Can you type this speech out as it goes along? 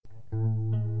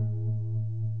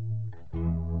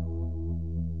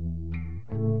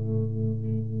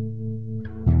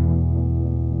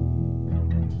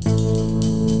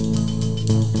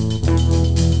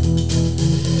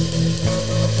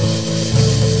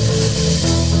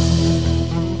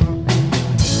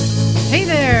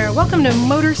there. Welcome to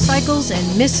Motorcycles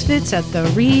and Misfits at the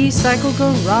Recycle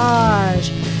Garage.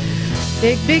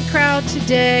 Big crowd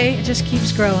today. It just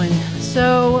keeps growing.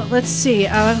 So let's see.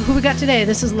 Who we got today?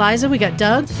 This is Liza. We got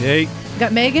Doug. Hey. We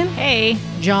got Megan. Hey.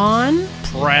 John.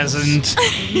 Present.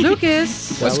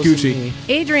 Lucas. That's Gucci.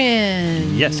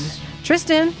 Adrian. Yes.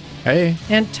 Tristan. Hey.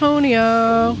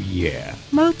 Antonio. Yeah.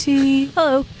 Moti.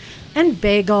 Hello. And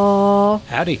Bagel.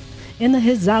 Howdy. In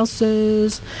his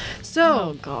houses. So,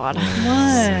 Oh, God. what?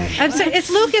 I'm saying it's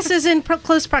Lucas is in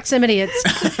close proximity.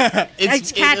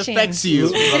 It's catching. It affects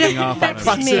you. It affects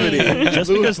Proximity. me.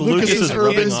 Just because Lucas is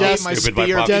urban rubbing off my stupid by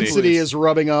sphere proxy. density is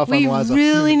rubbing off We on Liza.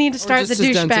 really need to start the just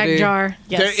his douchebag density. jar.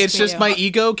 Yes, It's we just do. my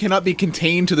ego cannot be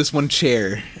contained to this one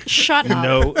chair. Shut up.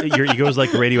 No, your ego is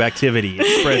like radioactivity.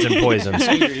 It spreads and poisons.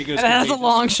 It has a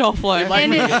long shelf life.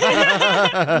 And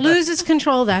it loses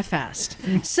control that fast.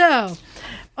 So,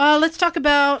 let's talk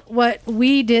about what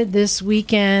we did this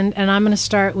weekend. And I'm going to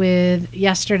start with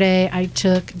yesterday. I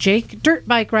took Jake dirt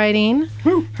bike riding,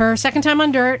 her second time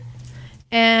on dirt,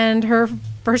 and her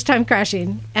first time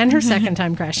crashing, and her second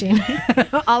time crashing,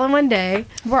 all in one day.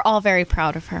 We're all very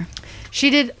proud of her.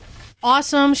 She did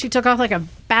awesome. She took off like a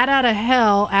bat out of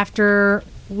hell after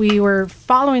we were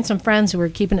following some friends who were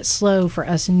keeping it slow for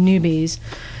us newbies.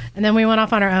 And then we went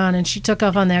off on our own, and she took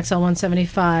off on the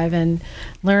XL175 and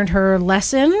learned her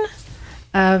lesson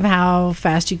of how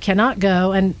fast you cannot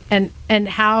go and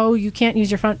how you can't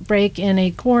use your front brake in a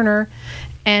corner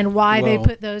and why they Well-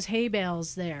 put those hay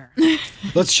bales there.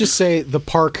 Let's just say the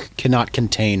park cannot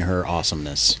contain her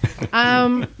awesomeness.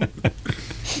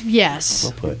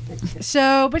 Yes.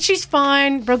 So, but she's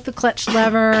fine. Broke the clutch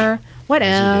lever.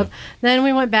 Whatever. Then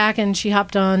we went back and she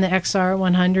hopped on the XR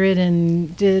 100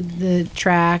 and did the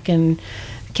track and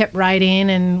kept riding,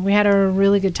 and we had a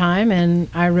really good time. And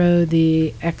I rode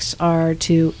the XR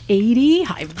 280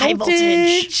 high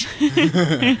voltage,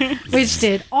 which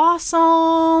did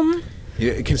awesome.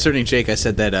 Yeah, concerning Jake, I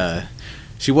said that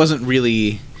she wasn't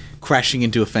really crashing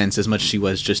into a fence as much as she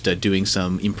was just doing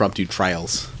some impromptu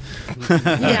trials.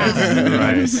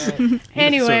 Yeah. Right.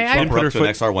 Anyway, So I put her Up to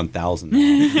an foot. XR 1000.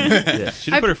 Yeah.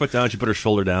 She didn't put her foot down. She put her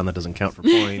shoulder down. That doesn't count for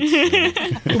points.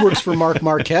 It works for Mark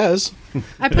Marquez.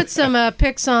 I put some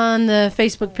pics on the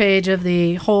Facebook page of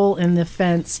the hole in the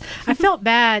fence. I felt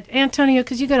bad, Antonio,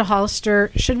 because you go to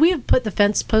Hollister. Should we have put the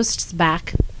fence posts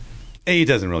back? It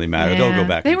doesn't really matter. Yeah. They'll go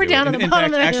back. They and were do down it. at the In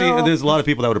bottom fact, of the actually, hill. there's a lot of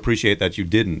people that would appreciate that you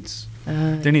didn't.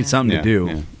 They need something to do.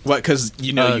 Yeah. What, because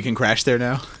you know you can crash there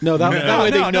now? No, that way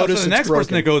they notice so the it's next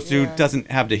person that broken. goes to doesn't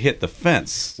have to hit the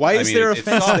fence. Why is there a it's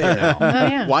fence softer there? now. Oh,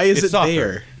 yeah. Why is It's it softer.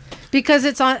 there? Because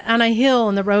it's on a hill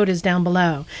and the road is down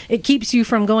below. It keeps you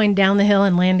from going down the hill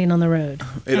and landing on the road.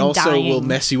 It And also dying. will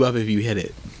mess you up if you hit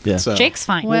it. Yeah. So, Jake's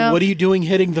fine. Well, What are you doing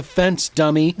hitting the fence,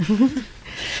 dummy?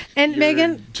 and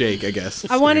Megan, Jake, I guess.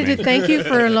 I wanted to thank you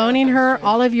for loaning her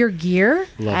all of your gear.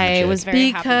 I was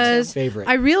very Because Favorite.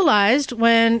 I realized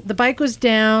when the bike was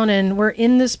down and we're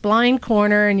in this blind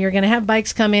corner and you're going to have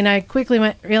bikes coming, I quickly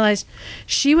realized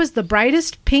she was the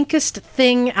brightest, pinkest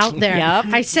thing out there. Yep.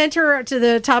 I sent her to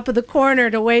the top of the corner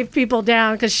to wave people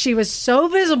down because she was so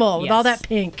visible with all Yes. that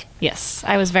pink. Yes,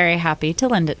 I was very happy to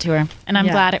lend it to her, and I'm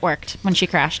Yeah. glad it worked when she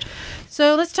crashed.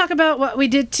 So let's talk about what we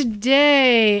did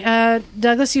today.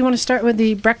 Douglas, you want to start with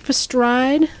the breakfast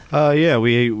ride? Yeah,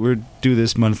 we do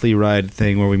this monthly ride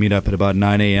thing where we meet up at about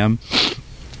 9 a.m.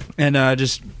 and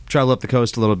just travel up the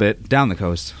coast a little bit, down the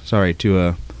coast, sorry, to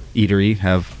a eatery,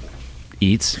 have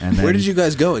eats, and then Where did you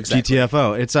guys go exactly?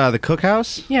 GTFO. It's the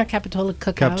Cookhouse, Yeah, Capitola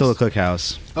Cookhouse. Capitola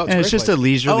Cookhouse. Oh, it's and a it's great just place. a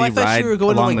leisurely Oh, I thought ride you were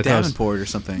going to along like the coast. Davenport or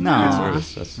something. No,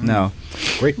 no.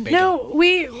 Great bacon. No,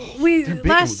 we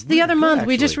the other month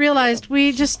we just actually. realized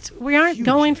we aren't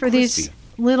going for these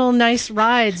little nice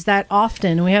rides that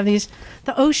often. We have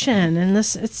the ocean and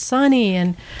it's sunny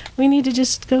and we need to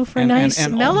just go for a nice all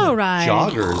mellow the ride.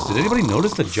 Joggers. Did anybody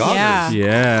notice the joggers? Yeah.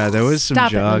 Yeah, there was some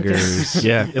Stop it, joggers.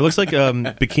 Yeah. It looks like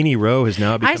Bikini Row has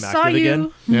now become I saw active you.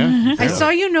 again. Yeah. I saw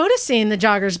you noticing the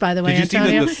joggers, by the way. Did you see the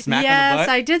Antonio. smack on the yes, butt?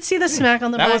 I did see the smack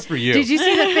on the That butt. was for you. Did you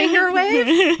see the finger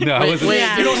wave? No, I wasn't. wait,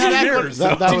 Yeah. you don't smack mirrors,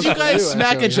 That Did was you for guys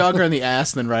smack a Antonio. jogger on the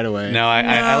ass and then right away? No,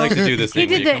 I like to do this He thing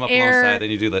where did you the come up air- alongside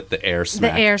and you do the air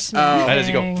smack. The air smack. Right as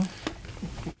you go. thing.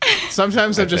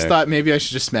 Sometimes I've Right just there. thought maybe I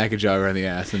should just smack a jogger on the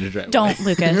ass and just drive away. Don't,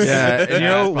 Lucas. Yeah, and That's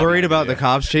you're probably worried a about good the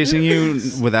cops chasing you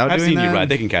without I've doing seen that? you ride.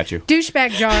 They can catch you.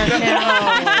 Douchebag jar.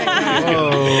 Yeah.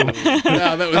 Oh,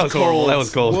 No, that was cold. That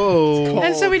was cold. whoa.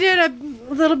 And so we did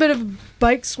a little bit of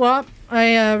bike swap.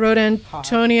 I rode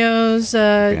Antonio's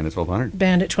Bandit 1200.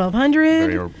 Bandit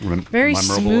 1200. Very Very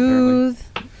memorable, smooth.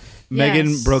 Megan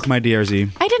Yes. broke my DRZ.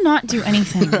 I did not do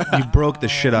anything. You broke the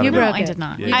shit out You of No, it. broke I it. did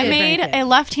not. You I did made break it. a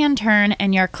left-hand turn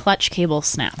and your clutch cable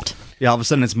snapped. Yeah, all of a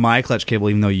sudden it's my clutch cable,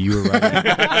 even though you were riding.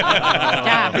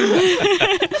 Yeah.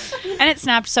 And it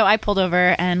snapped, so I pulled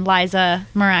over, and Liza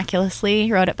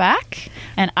miraculously rode it back.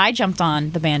 And I jumped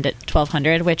on the Bandit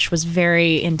 1200, which was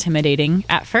very intimidating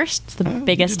at first. It's the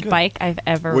biggest bike I've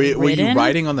ever Were you ridden.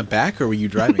 riding on the back or were you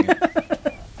driving it?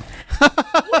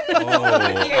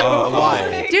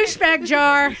 Douchebag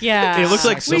jar. Yeah. It looks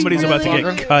like We somebody's about to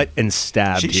really- get cut and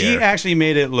stabbed She here. actually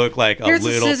made it look like a Here's the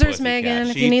little scissors, pussycat. Megan,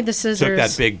 if She you need the Took scissors.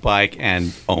 that big bike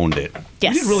and owned it.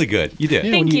 Yes. You did really good. You did.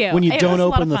 Yeah, Thank when you. you. When you It don't was a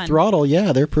lot open of the fun. throttle,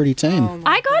 yeah, they're pretty tame.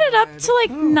 I got it up to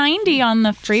like 90 on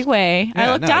the freeway. I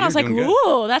Yeah, looked no, down, I was you're like, doing good.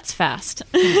 whoa, that's fast.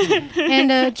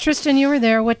 And Tristan, you were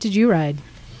there. What did you ride?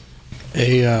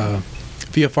 A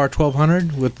VFR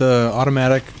 1200 with the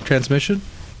automatic transmission.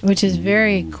 Which is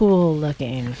very cool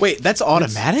looking. Wait, that's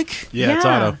automatic? yeah, it's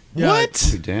Yeah. auto. What?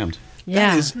 Be damned.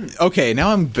 Yeah. That is, okay,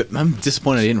 now I'm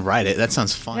disappointed I didn't ride it. That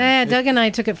sounds fun. Yeah, Doug and I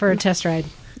took it for a test ride.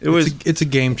 It was, It's a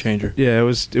game changer. yeah, it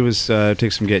was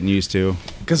takes some getting used to.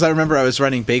 Because I remember I was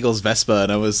riding Bagel's Vespa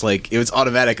and I was like, it was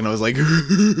automatic and I was like,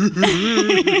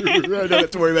 I don't have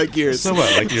to worry about gears. So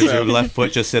what? Like your left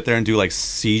foot just sit there and do like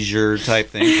seizure type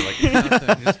things?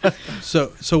 Or like,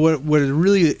 So what it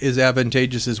really is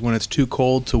advantageous is when it's too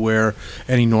cold to wear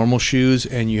any normal shoes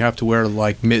and you have to wear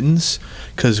like mittens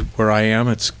because where I am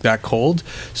it's that cold.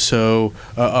 So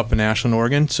up in Ashland,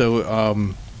 Oregon.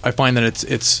 So I find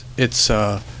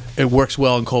that it works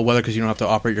well in cold weather because you don't have to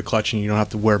operate your clutch and you don't have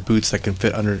to wear boots that can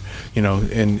fit under,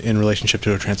 in relationship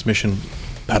to a transmission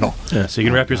pedal. Yeah, so you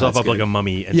can wrap yourself that's up like good. a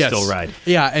mummy and Yes. still ride.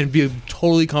 Yeah, and be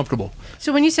totally comfortable.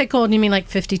 So when you say cold, you mean like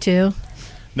 52?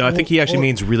 No, I think he actually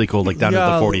means really cold, like down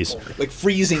Yeah. into the 40s. like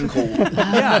freezing cold.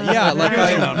 Yeah, like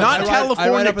Not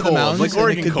California I ride up in the cold, mountains, like and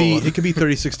Oregon it could be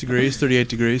 36 degrees, 38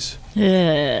 degrees.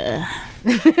 Ugh.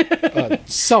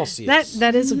 Celsius.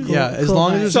 That is a cool. Yeah, as cool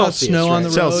long ride. as there's not Celsius, snow on the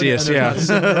right? road. Celsius, and there's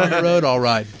not snow on the road, I'll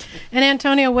ride. And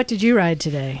Antonio, what did you ride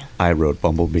today? I rode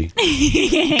Bumblebee.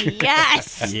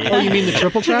 Yes. Oh, you mean the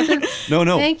triple tracker? No.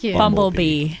 Thank you.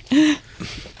 Bumblebee.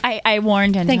 I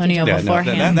warned Thank you, Antonio John. Yeah, no,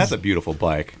 beforehand that's a beautiful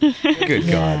bike. Good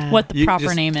God. what the You proper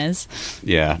just- name is.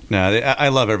 Yeah, no, I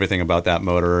love everything about that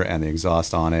motor and the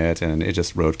exhaust on it, and it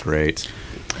just rode great.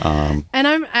 And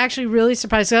I'm actually really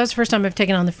surprised. 'Cause that was the first time I've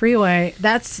taken on the freeway.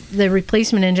 That's the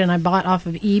replacement engine I bought off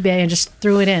of eBay and just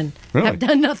threw it in. Really? I've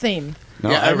done nothing. No,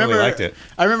 Yeah, I really liked it.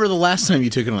 I remember the last time you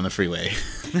took it on the freeway.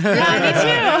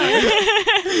 Yeah,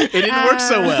 It didn't work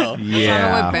so well.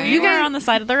 Yeah. me too. You guys are on the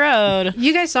side of the road.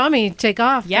 You guys saw me take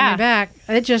off. Yeah. Coming back.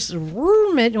 It just it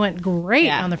went great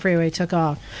Yeah. on the freeway. Took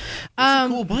off. It's a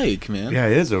cool bike, man. Yeah,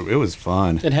 it was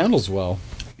fun. It handles well.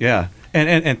 Yeah.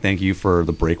 And thank you for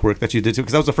the brake work that you did too,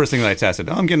 because that was the first thing that I tested.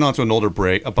 I'm getting onto an older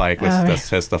a bike with, Oh, that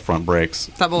has the front brakes.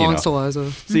 That belongs you know. to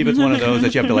Liza. See if it's one of those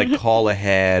that you have to like call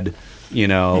ahead,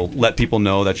 let people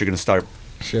know that you're going to start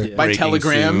By braking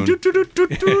telegram. soon.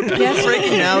 Yes.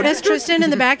 Breaking out. Yes, Tristan,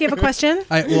 in the back, you have a question?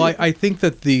 I think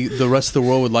that the rest of the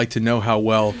world would like to know how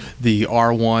well the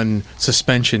R1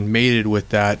 suspension mated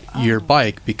with your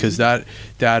bike, because that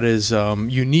is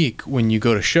unique when you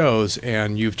go to shows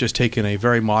and you've just taken a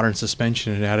very modern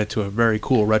suspension and added to a very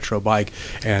cool retro bike,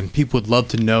 and people would love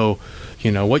to know,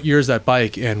 what year is that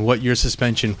bike and what year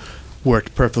suspension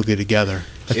worked perfectly together.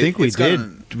 I think we it's got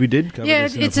did. We did cover Yeah,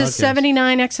 this in it's the a podcast.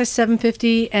 79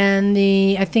 XS750 and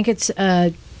I think it's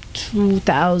a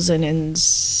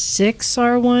 2006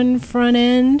 R1 front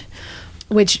end,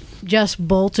 which just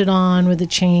bolted on with the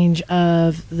change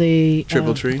of the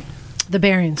Triple tree. the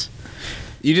bearings.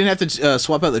 You didn't have to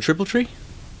swap out the triple tree?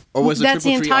 Or was the That's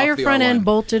the triple tree entire off the front R1? end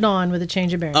bolted on with a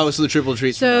change of bearings. Oh, so the triple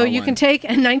tree. So you can take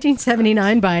a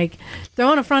 1979 bike, throw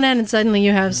on a front end, and suddenly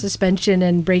you have suspension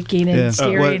and braking and Yeah.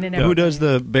 steering and everything. Who does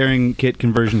the bearing kit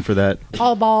conversion for that?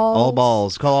 all balls? All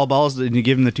balls. Call all balls, and you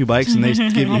give them the two bikes, and they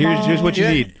give you, here's what you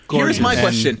Yeah. need. Here's my And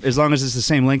question. As long as it's the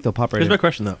same length, they'll pop right Here's in. my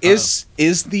question, though. Is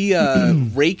the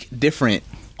rake different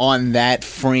on that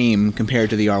frame compared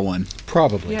to the R1?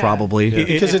 Probably. Probably.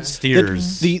 Because it's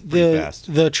steers the pretty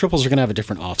fast. the triples are going to have a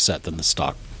different offset than the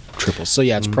stock triples. So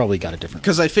yeah, it's probably got a different.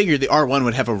 Because I figured the R1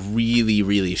 would have a really,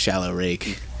 really shallow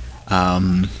rake.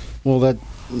 Well,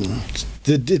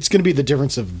 it's going to be the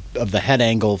difference of the head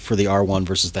angle for the R1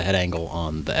 versus the head angle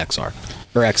on the XR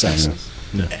or XS.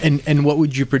 And what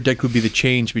would you predict would be the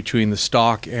change between the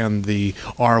stock and the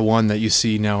R1 that you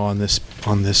see now on this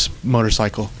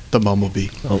motorcycle, the Bumblebee?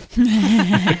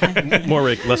 More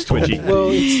rake, less twitchy. Well,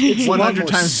 it's 100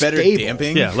 times better stable.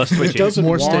 damping. Yeah, less It twitchy. doesn't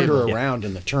More wander stable. around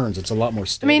in the turns. It's a lot more I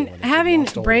stable. mean, when it having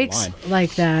walks over the brakes line.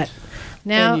 like that,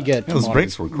 Now, and you get Those modern-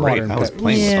 brakes were great. modern I was brakes.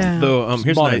 playing with them. yeah. Though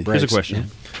here's Modern a brakes, question.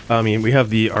 I mean, we have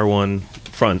the R1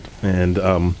 front and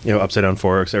upside down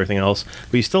forks, everything else,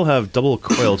 but you still have double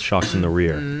coiled shocks in the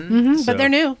rear. But they're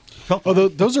new. Oh,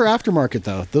 those are aftermarket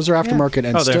though. Those are aftermarket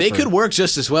and Oh, they're- They stiffer. could work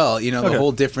just as well. You know, the Okay.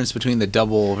 whole difference between the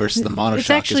double versus the monoshock is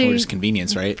actually- more just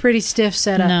convenience, right? Pretty stiff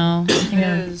setup. No. It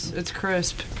is. It's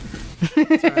crisp. Sorry,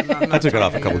 I took it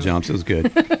off a couple jumps. It was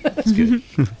good. It's good.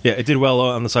 Yeah, it did well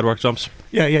on the sidewalk jumps.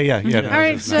 Yeah. All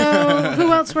right, so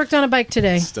who else worked on a bike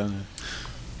today? Stunning.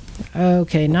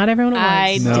 Okay, not everyone at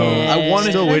I once. No. did. I wanted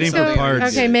Still to- waiting for So- parts.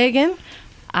 Okay, Megan,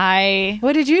 I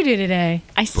what did you do today?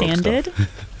 sanded.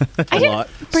 A lot.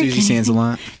 Susie sands a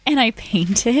lot. And I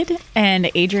painted, and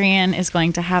Adrian is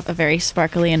going to have a very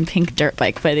sparkly and pink dirt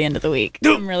bike by the end of the week.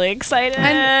 I'm really excited.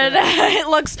 It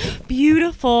looks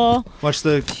beautiful. Watch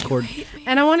the cord.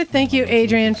 And I want to thank you,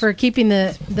 Adrian, for keeping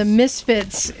the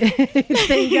misfits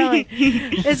thing going.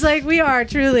 It's like we are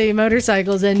truly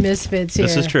motorcycles and misfits here.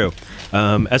 This is true.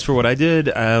 As for what I did,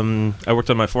 I worked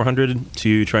on my 400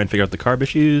 to try and figure out the carb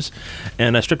issues,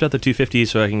 and I stripped out the 250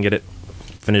 so I can get it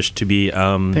finished to be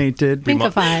Painted.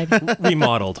 Pinkified.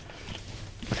 remodeled.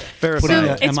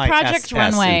 Verified. It's Project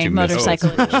Runway Motorcycle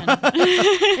Edition.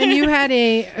 And you had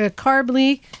a carb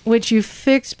leak, which you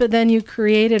fixed, but then you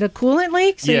created a coolant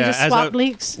leak, so you just as swapped I-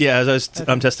 leaks. Yeah, as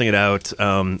I'm testing it out,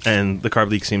 and the carb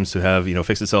leak seems to have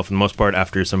fixed itself for the most part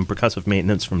after some percussive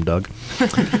maintenance from Doug.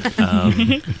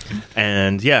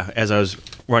 And yeah, as I was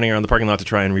running around the parking lot to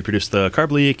try and reproduce the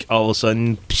carb leak, all of a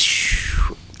sudden,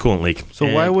 coolant leak. So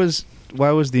And why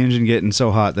was the engine getting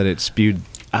so hot that it spewed?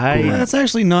 That's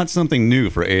actually not something new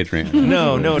for Adrian.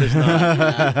 No, it is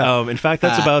not. In fact,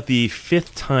 that's about the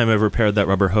 5th time I've repaired that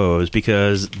rubber hose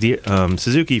because the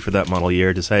Suzuki for that model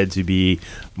year decided to be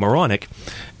moronic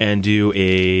and do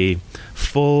a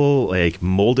full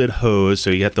molded hose. So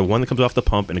you get the one that comes off the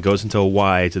pump and it goes into a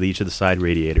Y to each of the side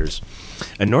radiators.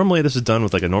 And normally this is done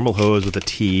with a normal hose with a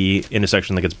T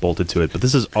intersection that gets bolted to it, but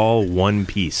this is all one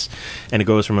piece, and it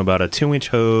goes from about a 2-inch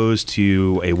hose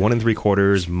to a 1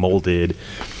 3/4 molded.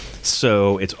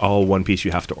 So it's all one piece you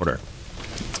have to order,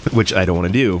 which I don't want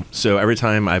to do. So every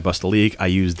time I bust a leak, I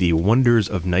use the wonders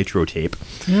of nitro tape.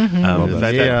 In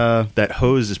fact, that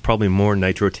hose is probably more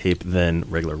nitro tape than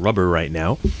regular rubber right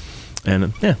now.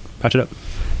 And patch it up.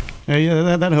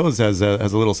 Yeah, that hose has a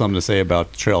little something to say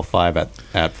about Trail 5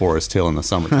 at Forest Hill in the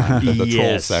summertime, the troll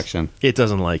Yes. section. It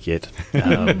doesn't like it.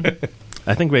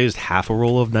 I think we used half a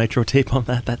roll of nitro tape on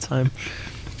that time.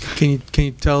 Can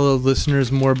you tell the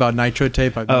listeners more about nitro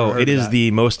tape? I've never heard It of is that.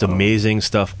 the most amazing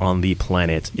stuff on the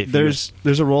planet. If There's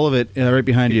a roll of it right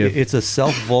behind you. It's a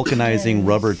self-vulcanizing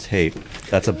rubber tape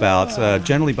that's about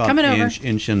generally about Coming an over.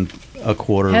 inch and a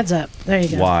quarter Heads up. There you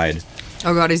go. wide.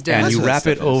 Oh God, he's dead. And you what wrap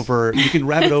that it stuff is. over. You can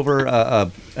wrap it over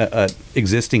a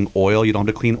existing oil. You don't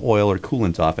have to clean oil or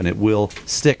coolant off, and it will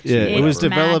stick. To Yeah, the it was rubber.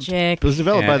 developed. magic. It was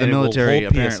developed by the And it will military,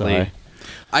 hold apparently. PSI,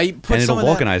 I put and some it'll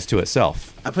of that. vulcanize to itself.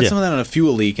 I put some of that on a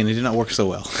fuel leak, and it did not work so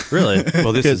well. really,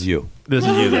 Well, this is you. this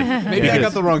is you then. Maybe I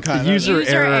got the wrong kind. User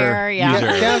error.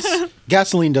 Yeah.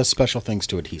 Gasoline does special things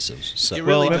to adhesives. So. It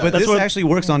really Well, does. But That's this what- actually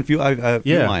works on fuel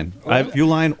Yeah. line. I've- Fuel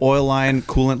line, oil line,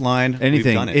 coolant line. We've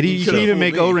Anything. done it. You can Could've even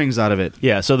make fooled me. O-rings out of it.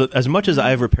 Yeah, so as much as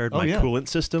I've repaired my yeah. coolant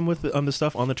system with on the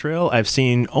stuff on the trail, I've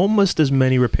seen almost as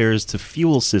many repairs to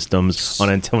fuel systems on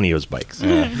Antonio's bikes. Wow,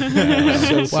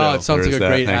 it sounds like there's a that.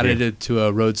 great Thank you. additive to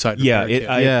a roadside. Yeah, repair it- kit.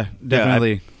 I-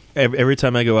 Definitely. Every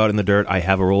time I go out in the dirt, I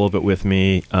have a roll of it with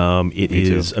me. It Me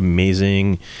too. is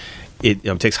amazing. It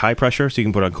takes high pressure, so you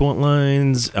can put on coolant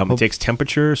lines. It takes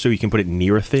temperature, so you can put it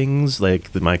near things.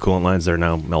 Like my coolant lines, they're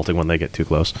now melting when they get too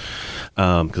close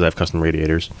because I have custom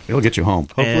radiators. It'll get you home.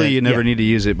 Hopefully, And- you never yeah. need to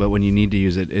use it, but when you need to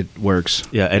use it, it works.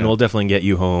 Yeah, and we'll definitely get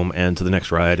you home and to the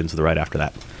next ride and to the ride after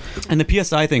that. And the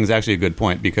PSI thing is actually a good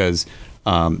point because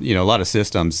a lot of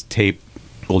systems tape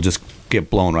will just get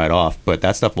blown right off, but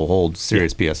that stuff will hold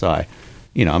serious PSI.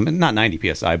 I mean, not 90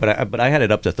 PSI, but I had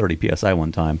it up to 30 PSI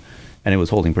one time, and it was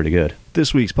holding pretty good.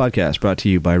 This week's podcast brought to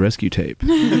you by Rescue Tape.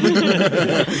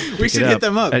 we should hit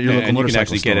them up. At your local And you can motorcycle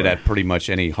actually get it store. at pretty much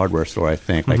any hardware store, I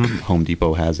think. Like Home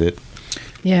Depot has it.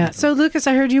 Yeah. So, Lucas,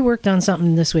 I heard you worked on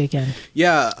something this weekend.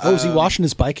 Yeah. Oh, is he washing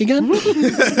his bike again?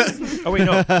 Oh wait,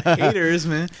 no, Haters,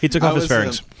 man. He took off his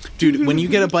fairings. Dude, when you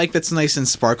get a bike that's nice and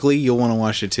sparkly, you'll want to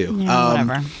wash it too. Yeah,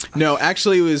 whatever. No,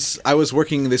 actually, I was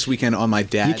working this weekend on my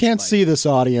dad's You can't bike. see this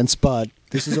audience, but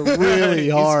this is a really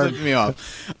He's hard. flipping me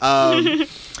off.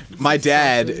 My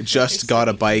dad just got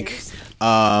a bike.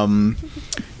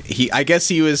 I guess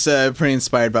he was pretty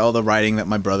inspired by all the riding that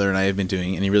my brother and I have been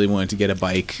doing, and he really wanted to get a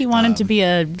bike. He wanted to be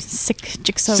a sick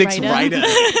jigsaw rider.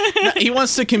 No, he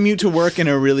wants to commute to work in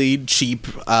a really cheap,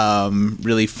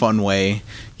 really fun way,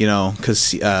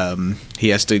 because he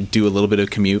has to do a little bit of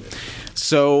commute.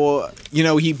 So,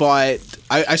 he bought...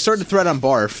 I started to thread on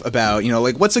Barf about,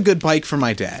 what's a good bike for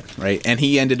my dad, right? And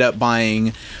he ended up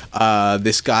buying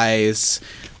this guy's...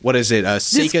 What is it?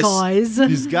 These guys.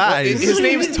 His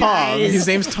name's Tom. His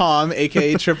name's Tom,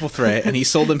 a.k.a. Triple Threat, and he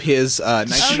sold him his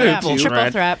 1992...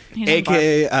 Triple Threat.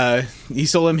 A.k.a. He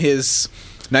sold him his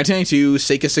 1992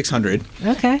 Seika 600.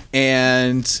 Okay.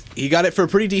 And he got it for a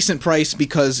pretty decent price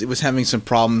because it was having some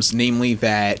problems, namely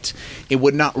that it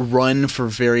would not run for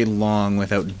very long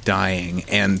without dying.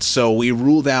 And so we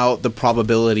ruled out the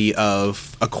probability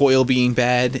of a coil being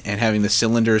bad and having the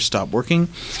cylinder stop working.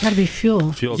 It's got to be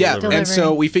fuel. Yeah, and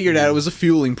so we figured out it was a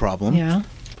fueling problem. Yeah.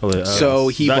 Probably, so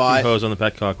he vacuum bought... hose on the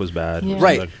petcock was bad. Yeah.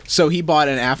 Right. So he bought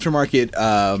an aftermarket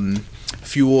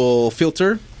fuel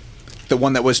filter, the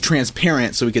one that was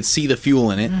transparent so we could see the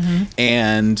fuel in it.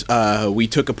 And we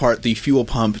took apart the fuel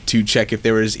pump to check if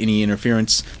there was any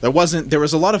interference. There was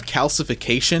a lot of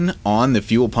calcification on the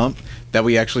fuel pump that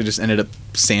we actually just ended up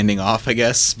sanding off, I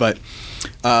guess. But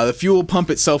the fuel pump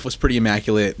itself was pretty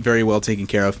immaculate, very well taken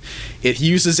care of. It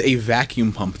uses a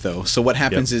vacuum pump, though. So what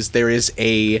happens is there is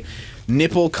a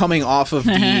nipple coming off of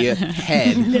the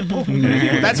head. Nipple.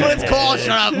 That's what it's called.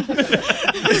 Shut up.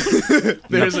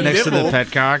 There's a next nipple. to the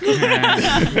petcock.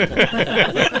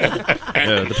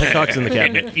 The petcock's in the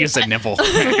cabinet. You said nipple.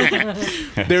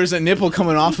 There's a nipple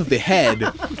coming off of the head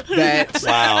that...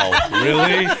 Wow.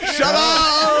 Really? Shut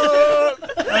up!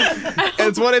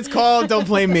 It's what it's called. Don't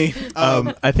blame me.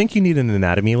 I think you need an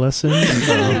anatomy lesson.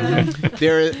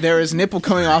 There is nipple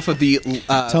coming off of the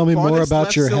Tell me more farthest about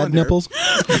left your head cylinder nipples.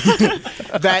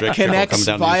 that Rick, connects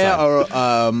come down to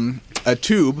via a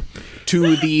tube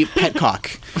to the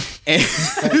petcock. And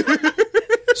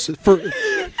This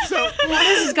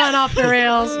has gone off the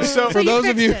rails. so For those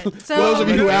of you,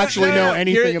 who actually know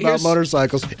anything about here's-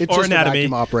 motorcycles, it's Or just anatomy. a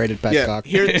vacuum-operated yeah, petcock.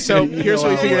 here's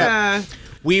what we figured out. Yeah.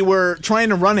 We were trying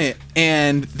to run it,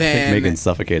 and then Megan's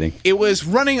suffocating. it was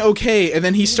running okay, and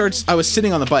then I was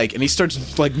sitting on the bike, and he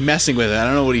starts like messing with it. I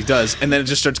don't know what he does, and then it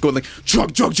just starts going like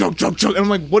chug chug chug chug chug, and I'm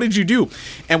like, what did you do?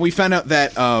 And we found out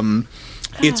that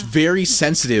it's very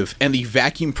sensitive, and the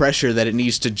vacuum pressure that it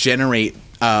needs to generate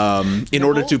in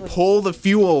order to pull the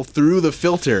fuel through the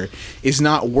filter is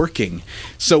not working.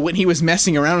 So when he was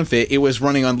messing around with it, it was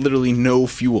running on literally no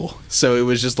fuel. So it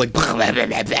was just like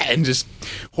and just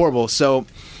horrible. So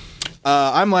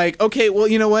I'm like, okay, well,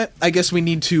 you know what? I guess we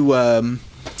need to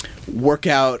work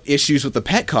out issues with the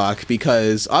petcock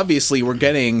because obviously we're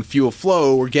getting fuel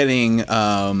flow, we're getting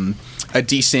a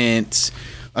decent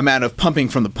amount of pumping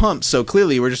from the pump, so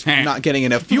clearly we're just not getting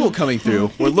enough fuel coming through.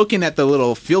 We're looking at the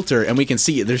little filter and we can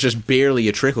see it. There's just barely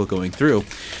a trickle going through.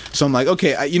 So I'm like,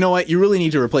 okay, you know what? You really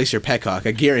need to replace your petcock.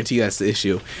 I guarantee that's the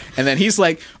issue. And then he's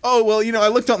like, oh, well, I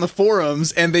looked on the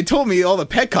forums and they told me all the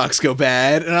petcocks go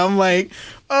bad. And I'm like,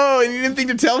 oh, and you didn't think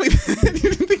to tell me that?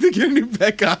 You didn't think to get a new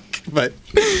petcock? But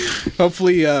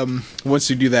hopefully once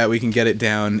we do that, we can get it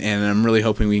down, and I'm really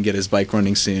hoping we can get his bike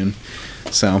running soon.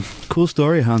 So Cool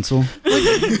story, Hansel.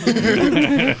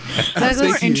 That's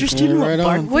more interesting. Right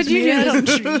on. What'd you do?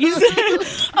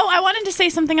 Oh, I wanted to say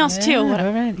something else too.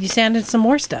 All right. You sanded some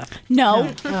more stuff.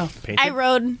 No. Oh. I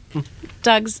rode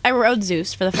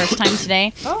Zeus for the first time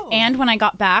today. Oh. And when I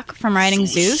got back from riding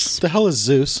Zeus, The hell is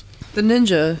Zeus? The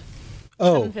ninja.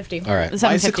 Oh, 750. all right.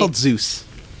 why is it called Zeus?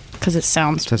 Because it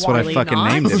sounds That's what I wildly fucking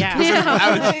not. named it.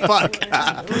 Yeah. Fuck.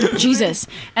 Jesus.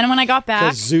 And when I got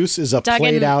back, Because Zeus is a Duggan-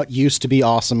 played out, used to be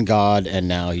awesome god, and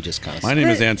now he just kind of. My name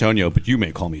is Antonio, but you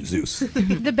may call me Zeus.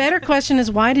 The better question is,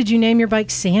 why did you name your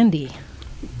bike Sandy?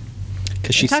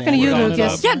 Because she's I'm talking to you,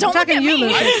 Lucas. Yeah, don't I'm talking look to at you, me. I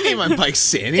Lucas. didn't name my bike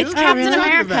Sandy. it's Captain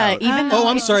America. Even though Oh,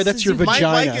 I'm it's sorry. That's your Suzuki. My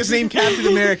vagina. bike is named Captain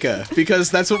America because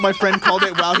that's what my friend called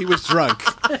it while he was drunk.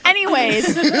 Anyways,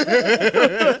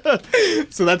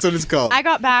 So that's what it's called. I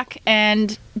got back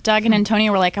and Doug and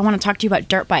Antonio were like, I want to talk to you about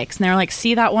dirt bikes. And they were like,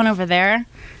 see that one over there?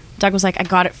 Doug was like, I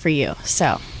got it for you.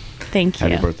 So thank you.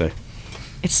 Happy birthday.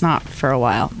 It's not for a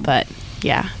while, but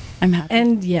yeah, I'm happy.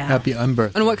 And yeah, Happy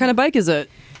unbirth. And what kind of bike is it?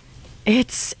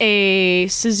 It's a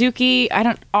Suzuki,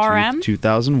 RM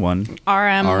 2001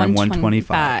 RM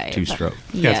 125 two-stroke.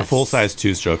 Yeah, it's a full-size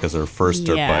two-stroke as our first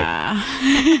dirt bike. Yeah.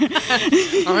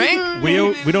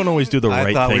 We don't always do the I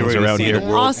right thought we were things gonna around see here. the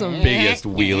world's Awesome. biggest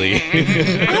wheelie.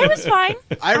 I was fine.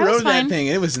 I was rode that fine. thing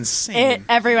and it was insane.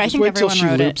 I Just think wait till everyone she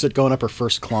rode loops it. it going up her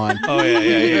first climb. Oh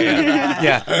yeah.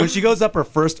 Yeah, when she goes up her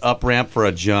first up ramp for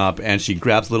a jump, and she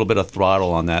grabs a little bit of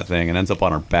throttle on that thing and ends up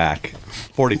on her back,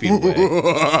 40 feet away.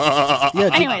 Yeah,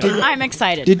 Anyways, I'm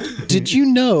excited. did you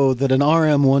know that an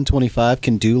RM 125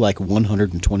 can do like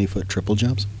 120-foot triple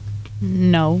jumps?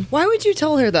 No. Why would you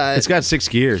tell her that? It's got 6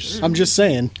 gears. I'm just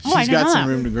saying. Oh, I She's didn't got know some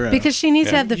that. room to grow. Because she needs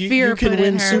to have the fear You can put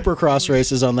win in her. supercross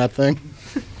races on that thing.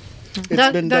 It's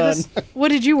been Douglas, done. what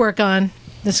did you work on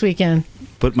this weekend?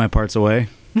 Put my parts away.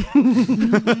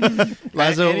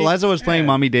 Liza was playing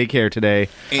mommy daycare today.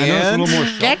 I noticed a And- little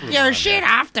more Get your shit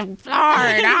off the floor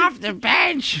and off the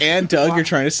bench. And Doug, you're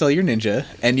trying to sell your Ninja,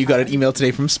 and you got an email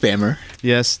today from Spammer.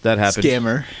 Yes, that happened.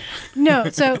 Scammer. No,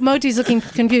 so Moti's looking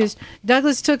confused.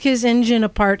 Douglas took his engine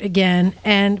apart again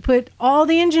and put all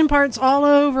the engine parts all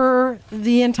over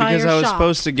the entire Because I was shop.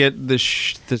 supposed to get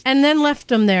the and then left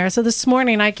them there. So this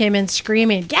morning I came in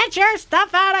screaming, "Get your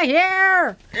stuff out of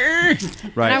here!"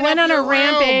 right. And I went on a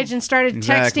rampage and started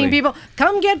Exactly. texting people,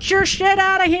 "Come get your shit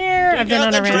out of here!" I've been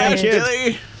on a rampage.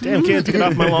 kids. Damn kids, get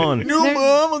off my lawn. No,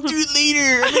 Mom, I'll do it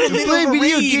later. I'm in the middle of a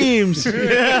raid. games.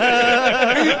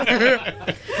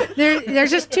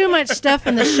 There's just too much stuff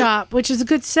in the shop, which is a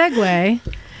good segue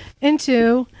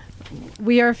into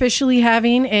we are officially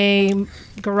having a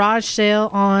garage sale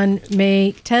on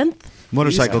May 10th.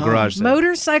 Motorcycle garage sale.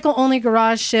 Motorcycle only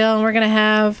garage sale, and we're going to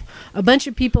have a bunch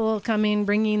of people coming,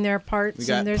 bringing their parts. We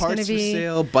got and there's going parts to for be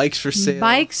sale, bikes for sale.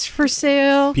 bikes for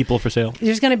sale. People for sale.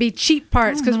 There's going to be cheap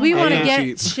parts because we want to yeah.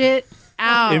 get Cheap. shit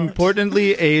out.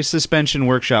 Importantly, a suspension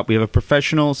workshop. We have a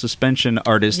professional suspension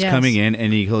artist Yes. coming in,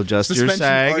 and he'll adjust your Suspension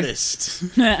sag. artist.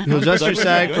 He'll adjust your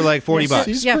sag for like $40.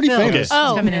 He's Yeah, pretty Phil. famous.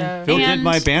 Oh, coming in. Phil did And-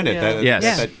 my Bandit. That, Yes.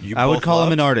 that you I would both call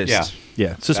him an loved. artist. Yeah.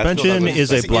 Yeah, suspension That's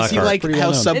is a Is black he art. like Pretty how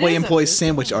well known. Subway It is employs a-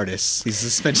 sandwich artists? He's a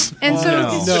suspension. And so,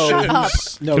 No. shut up.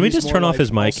 No, Can we he's just more turn off like,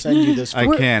 his mic? I'll send you this. I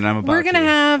can. I'm about We're gonna to.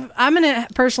 have. I'm gonna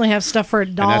personally have stuff for $1.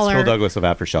 And that's Phil Douglas of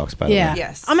Aftershocks, by the Yeah. way.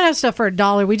 Yes. I'm gonna have stuff for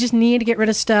 $1. We just need to get rid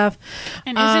of stuff.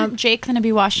 And isn't Jake going to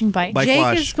be washing bikes? Bike Jake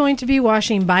wash. is going to be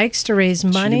washing bikes to raise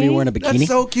Should money. he be wearing a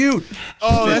bikini? cute.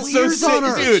 Oh, that's so years on her.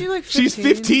 sick, Isn't she dude. like She's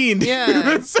 15. Yeah.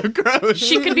 That's so gross.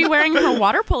 She could be wearing her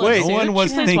water polo Wait, suit. no one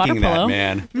was She plays water thinking that, polo.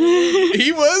 man.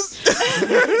 He was.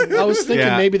 I was thinking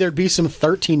Yeah. maybe there'd be some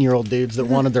 13-year-old dudes that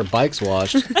wanted their bikes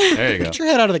washed. There you go. Get your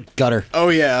head out of the gutter. Oh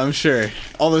yeah, I'm sure.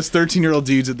 All those 13-year-old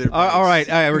dudes at their. All right,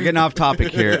 we're getting off topic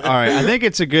here. All right, I think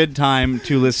it's a good time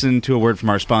to listen to a word from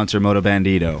our sponsor, Moto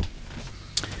Bandito.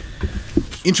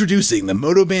 Introducing the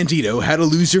Moto Bandito How to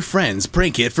Lose Your Friends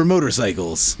prank kit for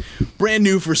motorcycles. Brand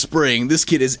new for spring, this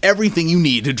kit is everything you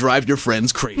need to drive your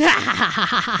friends crazy.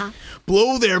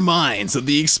 Blow their minds with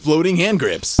the exploding hand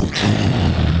grips.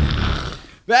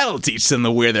 That'll teach them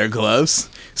to wear their gloves.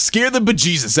 Scare the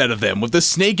bejesus out of them with the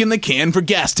snake in the can for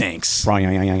gas tanks.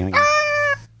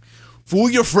 Fool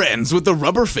your friends with the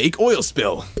rubber fake oil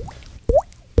spill.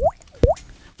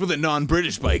 For the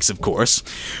non-British bikes, of course.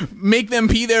 Make them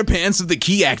pee their pants with the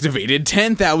key-activated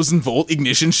 10,000-volt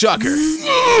ignition shocker.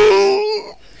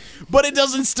 But it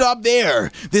doesn't stop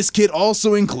there. This kit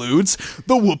also includes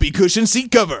the whoopee cushion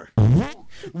seat cover,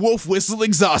 wolf whistle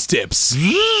exhaust tips,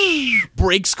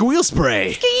 brake squeal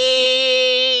spray.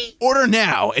 Order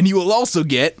now, and you will also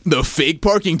get the fake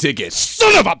parking ticket.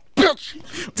 Son of a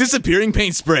bitch! Disappearing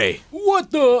paint spray. What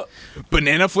the?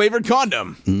 Banana flavored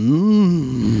condom.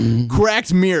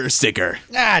 Cracked mirror sticker.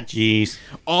 Ah, jeez.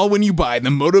 All when you buy the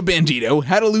Moto Bandito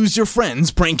How to Lose Your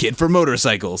Friends prank kit for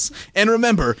motorcycles. And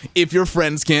remember, if your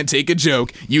friends can't take a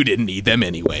joke, you didn't need them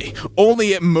anyway.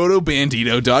 Only at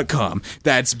motobandito.com.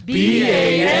 That's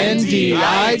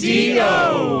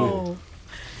BANDIDO.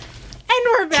 And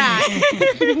we're back.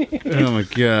 Oh my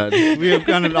god, we have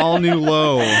gone an all new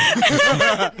low.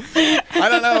 I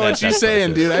don't know what you're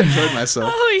saying, dude. I enjoyed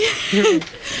myself.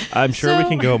 I'm sure we So-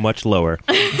 can go much lower.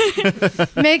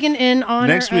 Megan, in honor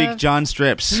Next week, of, John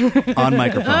Strips on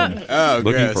microphone. Oh,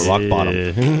 Looking gross. for rock bottom.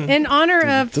 in honor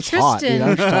of That's hot, dude. Tristan, I know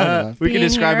what you're talking about. We can being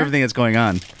describe here. everything that's going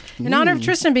on. In honor of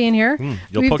Tristan being here,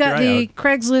 you'll we've poke got your eye the out.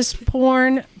 Craigslist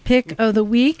porn pick of the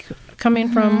week coming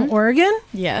from Oregon.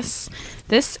 Yes.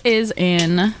 This is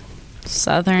in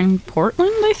southern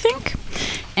Portland, I think.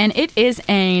 And it is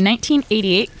a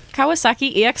 1988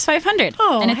 Kawasaki EX500.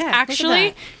 Oh, and it's heck, look at actually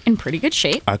that. in pretty good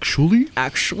shape. Actually,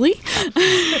 Actually.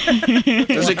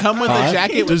 Does it come with a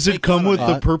jacket? does it come with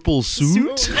the purple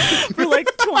suit? For like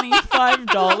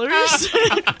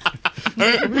 $25.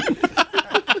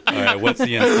 All right, what's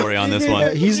the end story on this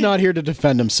one? He's not here to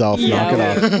defend himself. Knock it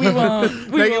off. We won't.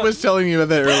 Megan was telling me about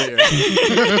that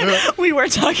earlier. We were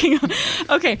talking.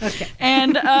 Okay.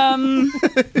 And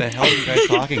The hell are you guys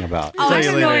talking about? I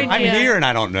have no idea. I'm here and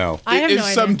I don't know. I have It's no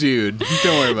idea. some dude.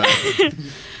 Don't worry about it.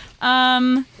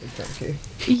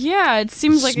 Yeah, it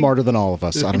seems like Smarter than all of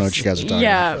us. I don't know what you guys are talking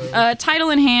about. yeah,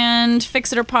 title in hand,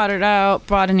 fix it or pot it out.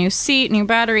 Bought a new seat, new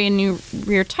battery, and new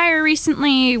rear tire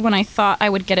recently when I thought I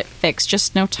would get it fixed.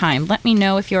 Just no time. Let me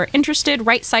know if you're interested.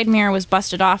 Right side mirror was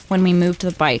busted off when we moved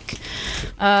the bike.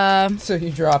 So you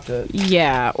dropped it.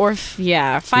 Yeah,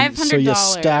 $500. So you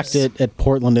stacked it at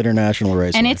Portland International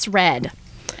Raceway. and it's red,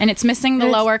 and it's missing the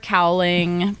lower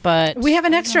cowling. But We have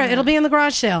an extra. It'll be in the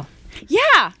garage sale.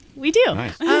 yeah, we do.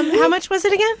 Nice. How much was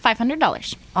it again?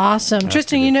 $500. Awesome.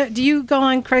 Tristan, do you go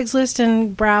on Craigslist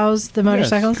and browse the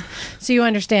motorcycles? So you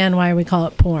understand why we call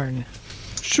it porn.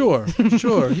 Sure.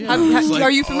 Yeah.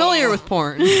 Are you familiar with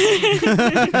porn? Do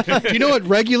you know what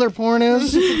regular porn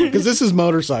is? Because this is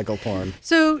motorcycle porn.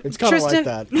 So, It's kinda like Tristan,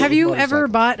 that. have you Motorcycle. ever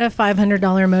bought a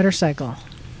 $500 motorcycle?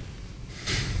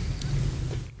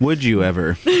 Would you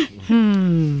ever?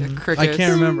 I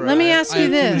can't remember. Let me ask you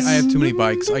this. I have too many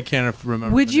bikes. I can't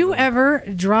remember. Would you ever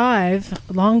drive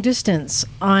long distance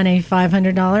on a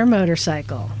 $500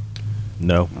 motorcycle?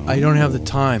 No. I don't have the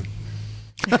time.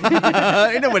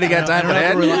 Ain't nobody got time for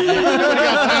that.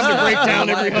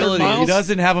 He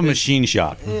doesn't have a machine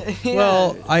shop.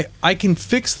 Well, I can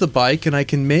fix the bike and I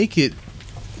can make it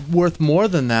worth more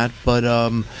than that, but a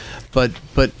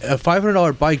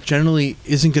 $500 bike generally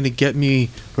isn't going to get me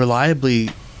reliably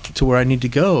to where I need to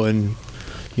go. And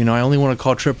I only want to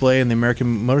call AAA and the American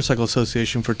Motorcycle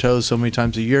Association for tows so many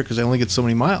times a year because I only get so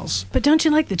many miles. But don't you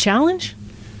like the challenge?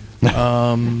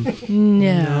 No.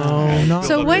 Not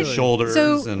So what? Shoulders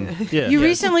So and Yeah. you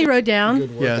recently rode down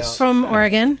Yes. from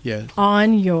Oregon Yeah.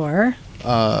 on your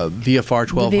VFR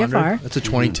 1200. VFR. That's a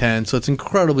 2010, so it's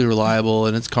incredibly reliable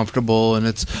and it's comfortable and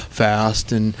it's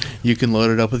fast and you can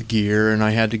load it up with gear. And I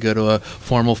had to go to a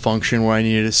formal function where I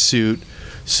needed a suit,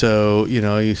 so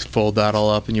you fold that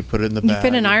all up and you put it in the you bag.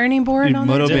 fit an ironing board on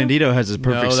Moto there too? Bandito has his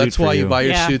perfect No, suit that's for why you buy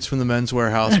your Yeah. suits from the Men's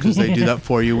Warehouse because they do that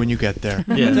for you when you get there.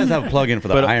 it does have a plug-in for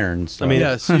the But, irons. So. I mean-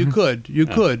 Yes, you could. You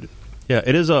could. Yeah,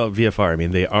 it is a VFR. I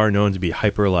mean, they are known to be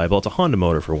hyper reliable. It's a Honda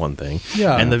motor for one thing.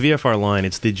 Yeah. And the VFR line,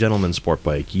 it's the gentleman sport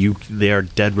bike. They are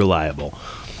dead reliable.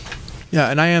 Yeah,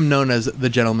 and I am known as the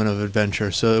gentleman of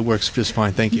adventure, so it works just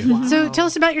fine. Thank you. So tell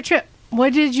us about your trip.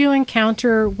 What did you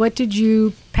encounter? What did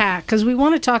you pack? Because we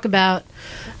want to talk about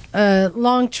a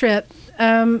long trip.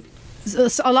 So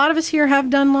a lot of us here have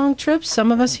done long trips.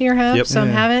 Some of us here have. Yep. Some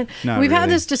Yeah. haven't. Not We've had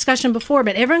really. this discussion before,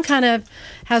 but everyone kind of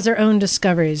has their own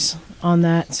discoveries on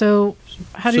that. So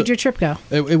how did So- your trip go?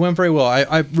 It went very well.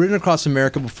 I've ridden across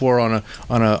America before on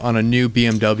a new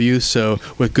BMW, so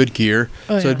with good gear.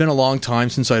 Oh, So yeah. it'd been a long time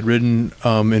since I'd ridden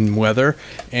in weather,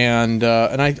 and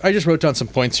I just wrote down some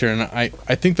points here. And I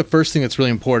think the first thing that's really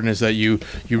important is that you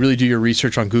really do your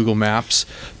research on Google Maps,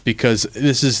 because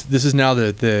this is now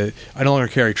the I no longer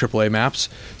carry AAA maps.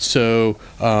 So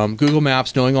Google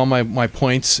Maps, knowing all my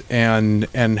points and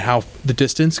how the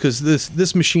distance, because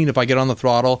this machine, if I get on the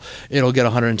throttle, it'll get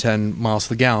 110 miles to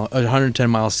the gallon, 110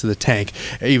 miles to the tank,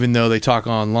 even though they talk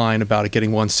online about it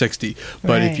getting 160. But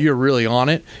Right. if you're really on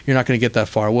it, you're not going to get that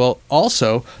far. Well,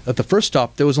 also at the first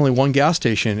stop, there was only one gas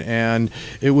station, and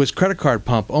it was credit card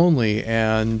pump only.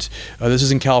 And this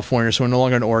is in California, so we're no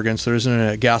longer in Oregon, so there isn't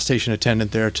a gas station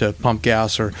attendant there to pump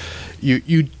gas. Or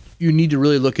you need to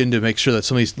really look into make sure that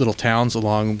some of these little towns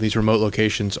along these remote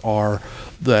locations are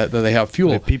that they have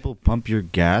fuel. Do people pump your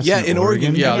gas? Yeah, in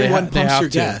Oregon, Yeah, they everyone ha- they pumps have your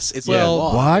to. gas. It's Well,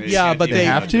 law. What? Yeah, but they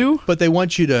have to? But they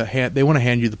want you to they want to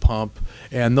hand you the pump,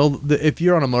 and if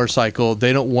you're on a motorcycle,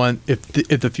 they don't want if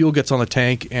the fuel gets on the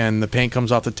tank and the paint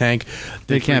comes off the tank,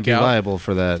 They can't freak be out. liable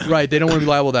for that. Right, they don't want to be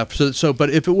liable to that. So, but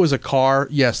if it was a car,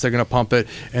 yes, they're going to pump it,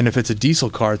 and if it's a diesel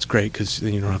car, it's great because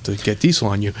then you don't have to get diesel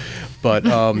on you. But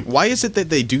Why is it that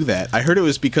they do that? I heard it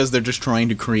was because they're just trying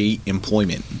to create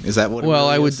employment. Is that what? well,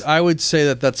 it really is? I would say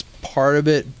that that's part of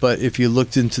it. But if you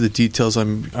looked into the details,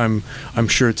 I'm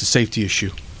sure it's a safety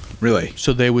issue. Really?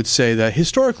 So they would say that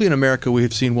historically in America we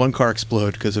have seen one car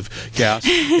explode because of gas,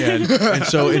 and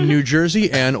so in New Jersey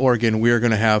and Oregon we are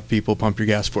going to have people pump your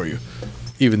gas for you,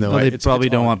 even though Well, they it's probably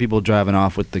don't odd. want people driving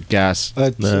off with the gas.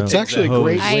 It's actually a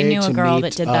great I way knew a to girl meet,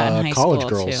 that did that in high college school,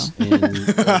 girls in Oregon,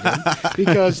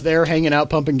 because they're hanging out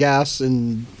pumping gas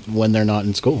and when they're not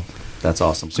in school. That's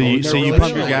awesome. So you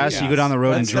pump your gas, you go down the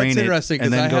road and drain that's it, interesting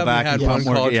and because then I go haven't back had and one pump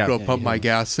more. college girl pump my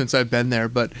gas since I've been there.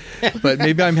 But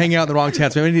maybe I'm hanging out in the wrong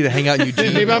towns. Maybe I need to hang out in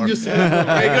Eugene. Maybe I'm more. just.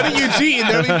 Hey, go to Eugene.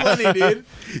 There'll be plenty, dude.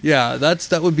 Yeah,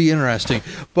 that would be interesting.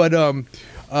 But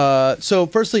so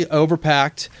firstly,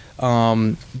 overpacked.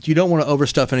 You don't want to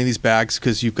overstuff any of these bags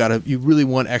because you really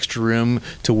want extra room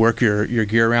to work your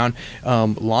gear around.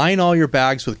 Line all your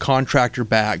bags with contractor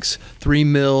bags, 3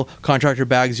 mil contractor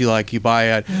bags you buy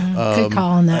at. Good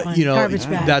call on that one. Garbage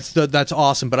bags. That's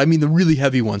awesome. But I mean the really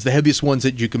heavy ones, the heaviest ones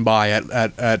that you can buy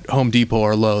at Home Depot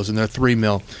or Lowe's, and they're 3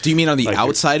 mil. Do you mean on the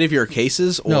outside of your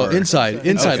cases? Or? No, inside.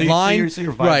 Line. So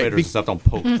your vibrators and stuff don't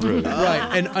poke through.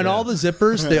 Right, and all the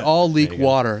zippers, they all leak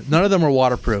water. None of them are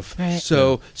waterproof. Right.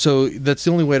 So that's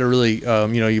the only way to really,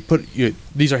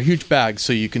 these are huge bags,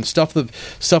 so you can stuff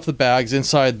the bags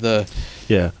inside the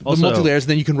multi-layers,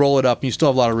 then you can roll it up, and you still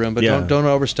have a lot of room, but don't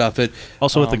overstuff it.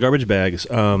 Also, with the garbage bags,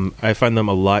 I find them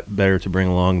a lot better to bring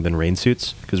along than rain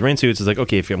suits, because rain suits is like,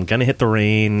 okay, if I'm gonna hit the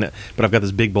rain, but I've got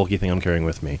this big bulky thing I'm carrying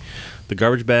with me. The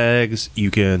garbage bags,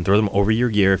 you can throw them over your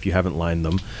gear if you haven't lined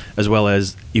them, as well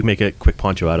as you make a quick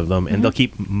poncho out of them, and they'll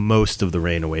keep most of the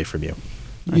rain away from you.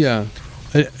 Nice. Yeah.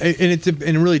 And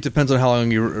it really depends on how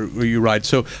long you ride.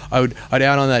 So I'd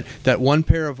add on that one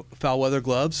pair of foul weather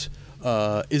gloves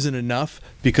isn't enough,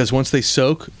 because once they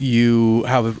soak, you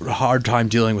have a hard time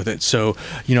dealing with it. So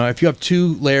if you have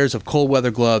 2 layers of cold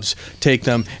weather gloves, take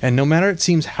them, and no matter it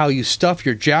seems how you stuff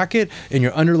your jacket and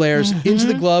your underlayers into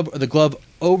the glove, or the glove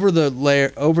over the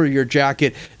layer over your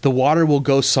jacket, the water will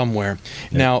go somewhere.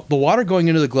 Yeah. Now, the water going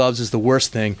into the gloves is the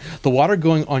worst thing. The water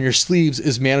going on your sleeves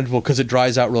is manageable because it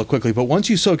dries out real quickly. But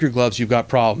once you soak your gloves, you've got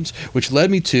problems, which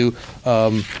led me to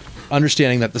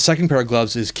understanding that the second pair of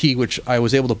gloves is key, which I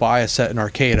was able to buy a set in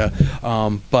Arcata.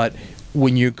 But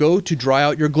when you go to dry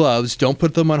out your gloves, don't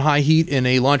put them on high heat in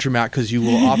a laundromat, because you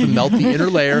will often melt the inner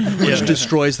layer, which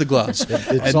destroys the gloves.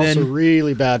 It's also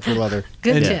really bad for leather.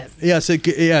 Good tip.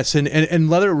 Yes, and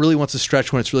leather really wants to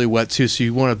stretch when it's really wet too. So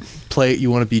you want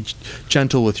to be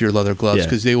gentle with your leather gloves,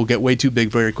 because they will get way too big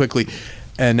very quickly.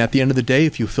 And at the end of the day,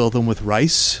 if you fill them with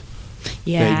rice,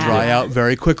 they dry out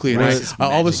very quickly. And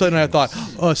all of a sudden I thought,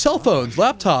 cell phones,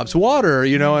 laptops, water,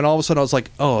 and all of a sudden I was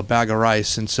like, a bag of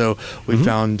rice. And so we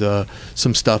found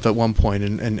some stuff at one point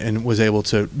and was able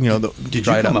to, Did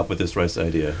you come up with this rice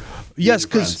idea? Yes,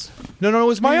 because no, it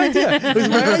was my idea. It was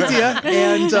my idea,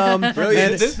 and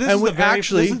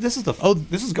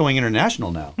this is going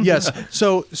international now. Yes,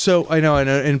 so I know,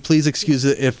 and please excuse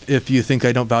it if you think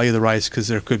I don't value the rice, because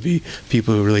there could be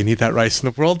people who really need that rice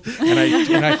in the world, and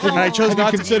I chose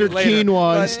not to consider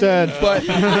quinoa instead. But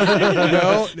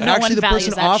actually, the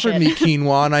person offered me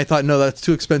quinoa, and I thought, no, that's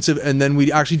too expensive. And then we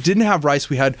actually didn't have rice.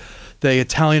 We had the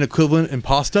Italian equivalent in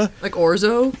pasta, like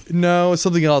orzo. No, it's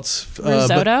something else.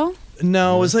 Risotto.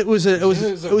 No, it was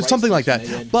something like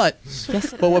that. But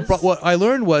what I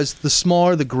learned was, the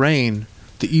smaller the grain,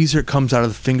 the easier it comes out of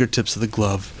the fingertips of the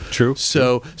glove. True.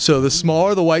 So the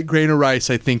smaller the white grain of rice,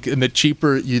 I think, and the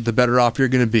cheaper, the better off you're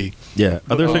going to be. Yeah.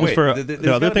 Other things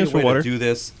for water. Do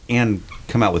this and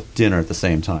come out with dinner at the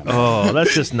same time. Oh,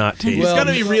 that's just not tasty. It's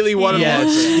gonna be really waterlogged.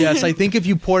 Yes. I think if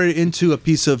you poured it into a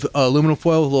piece of aluminum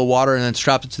foil with a little water and then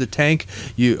strapped it to the tank,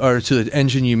 or to the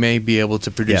engine, you may be able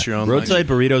to produce your own. Roadside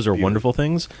burritos are wonderful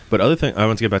things, but other thing I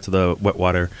want to get back to the wet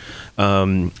water.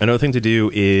 Another thing to do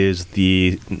is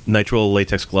the nitrile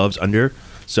latex gloves under,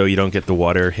 so you don't get the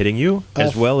water hitting you,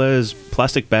 as well as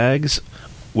plastic bags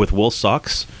with wool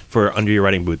socks for under your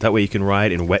riding boot. That way you can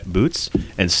ride in wet boots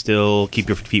and still keep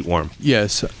your feet warm.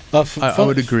 Yes, I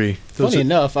would agree. Funny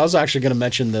enough, I was actually going to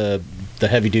mention the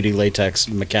heavy-duty latex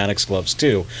mechanics gloves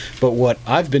too, but what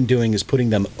I've been doing is putting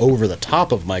them over the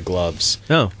top of my gloves.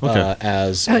 Oh,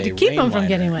 okay. To keep them from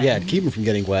getting wet. Yeah, to keep them from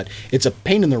getting wet. It's a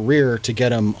pain in the rear to get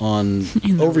them on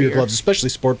over your gloves, especially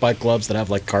sport bike gloves that have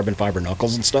like carbon fiber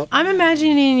knuckles and stuff. I'm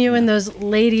imagining you in those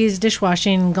ladies'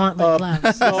 dishwashing gauntlet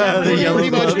gloves. Pretty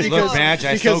much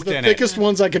because the thickest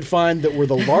ones I could find that were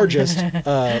the largest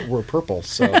were purple.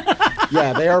 So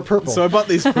yeah, they are purple. So I bought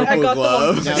these purple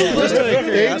gloves.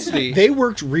 They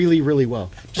worked really, really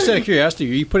well. Just out of curiosity,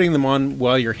 are you putting them on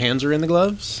while your hands are in the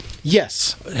gloves?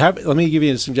 Yes. Let me give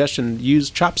you a suggestion. Use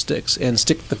chopsticks and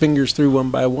stick the fingers through one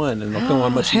by one, and they'll come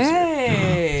on much easier.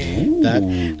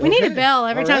 We need a bell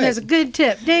every time there's a good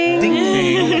tip. Ding. Ding,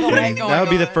 ding. That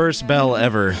would be the first bell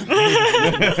ever.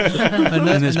 Another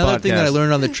thing that I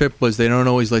learned on the trip was they don't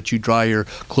always let you dry your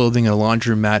clothing in a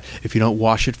laundromat if you don't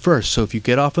wash it first. So if you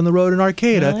get off on the road in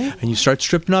Arcata and you start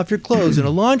stripping off your clothes in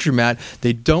a laundromat,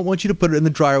 they don't want you to put it in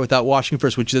the dryer without washing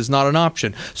first, which is not an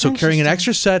option. So carrying an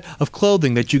extra set of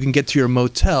clothing that you can can get to your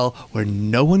motel where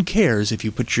no one cares if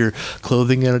you put your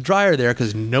clothing in a dryer there,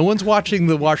 because no one's watching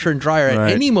the washer and dryer at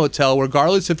Right. any motel,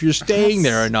 regardless if you're staying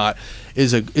there or not.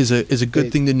 Is a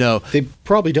good thing to know. They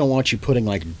probably don't want you putting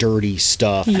like dirty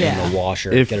stuff in the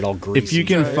washer. If- get it all greasy. if you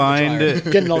can find-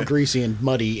 get it all greasy and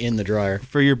muddy in the dryer.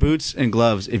 For your boots and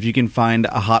gloves, if you can find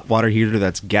a hot water heater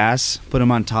that's gas, put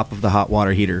them on top of the hot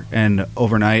water heater, and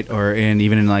overnight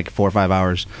even in like 4 or 5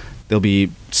 hours, they'll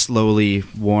be slowly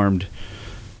warmed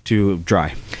to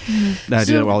dry. I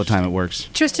do that all the time. It works.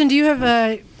 Tristan, do you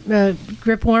have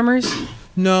grip warmers?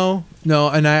 No,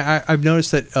 and I've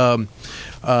noticed that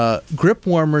grip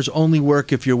warmers only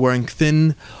work if you're wearing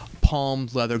thin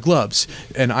palmed leather gloves,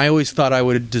 and I always thought I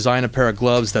would design a pair of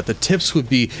gloves that the tips would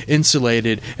be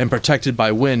insulated and protected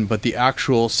by wind, but the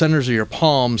actual centers of your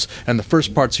palms and the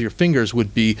first parts of your fingers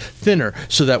would be thinner,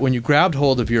 so that when you grabbed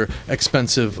hold of your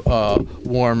expensive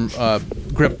warm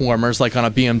grip warmers, like on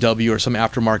a BMW or some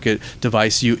aftermarket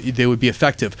device, they would be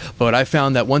effective. But I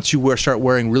found that once you start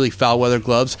wearing really foul weather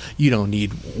gloves, you don't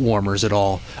need warmers at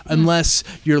all, unless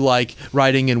you're like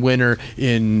riding in winter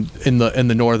in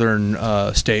the northern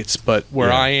states. But where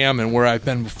I am and where I've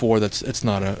been before, it's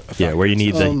not a factor. Yeah, where you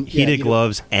need the heated you know-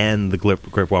 gloves and the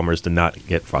grip warmers to not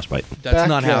get frostbite. That's Back,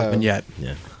 not happened yet.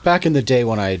 Yeah. Back in the day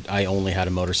when I only had a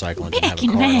motorcycle and didn't have a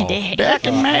car at all. Back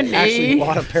in my I actually day.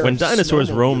 bought a pair When of dinosaurs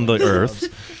snowboard roamed the gloves,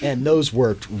 earth. and those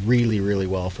worked really, really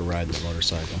well for riding the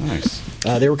motorcycle. Nice.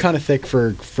 They were kind of thick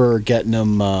for getting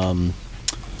them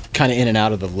kind of in and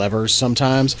out of the levers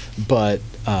sometimes, but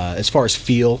as far as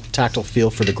tactile feel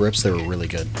for the grips, they were really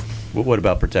good. What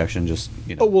about protection? Just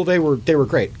Oh well, they were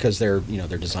great because they're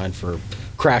designed for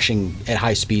crashing at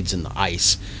high speeds in the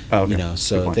ice. Oh, okay.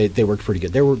 So Good point. they worked pretty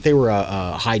good. They were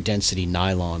a high density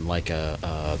nylon, like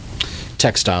a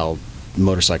textile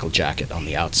motorcycle jacket on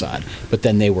the outside, but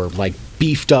then they were like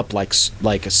beefed up like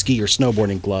a ski or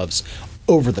snowboarding gloves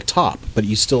over the top, but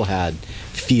you still had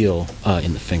feel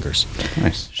in the fingers.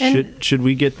 Nice. Should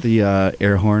we get the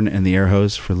air horn and the air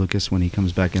hose for Lucas when he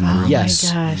comes back in the room?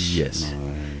 Yes. Oh my gosh. Yes.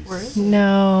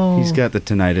 No. He's got the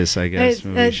tinnitus, I guess.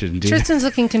 we shouldn't do Tristan's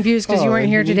looking confused because you Oh, weren't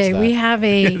he here needs today. that. We have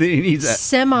a He needs that.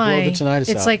 semi. Blow the tinnitus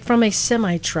It's out. like from a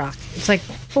semi truck. It's like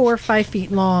 4 or 5 feet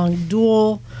long,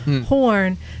 dual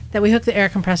horn that we hook the air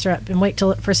compressor up and wait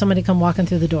for somebody to come walking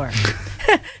through the door.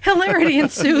 Hilarity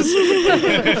ensues.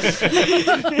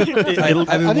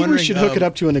 I think we should hook it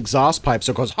up to an exhaust pipe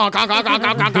so it goes honk, honk, honk, honk,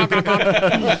 honk, honk, honk,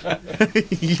 honk.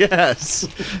 Yes.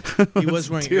 He was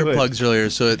wearing do it. earplugs earlier,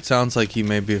 so it sounds like he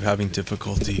may be having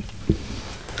difficulty.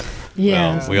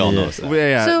 Yeah. We all know that.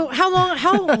 Yeah. So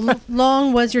how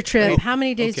long was your trip? How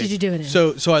many days did you do it in?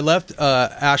 So I left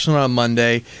Ashland on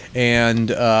Monday,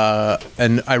 and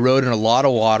I rode in a lot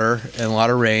of water and a lot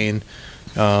of rain,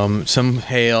 some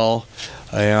hail,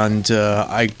 and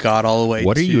I got all the way.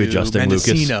 What are to you adjusting, Lucas?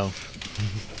 Mendocino.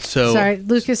 So Sorry,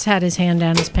 Lucas had his hand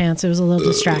down his pants. It was a little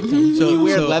distracting. So You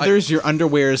wear so I- leathers, your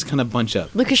underwears kind of bunch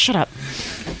up. Lucas, shut up.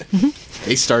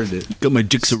 They started it. Got my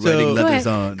Jigsaw riding Go ahead.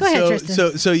 Go ahead,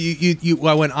 Tristan. So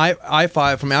I went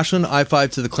I-5 from Ashland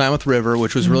I-5 to the Klamath River,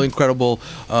 which was really incredible.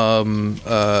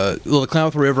 The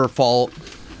Klamath River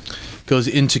goes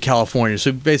into California.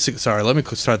 So basically, sorry, let me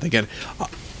start that again.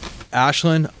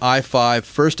 Ashland I-5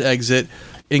 first exit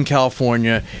in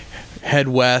California, head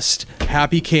west,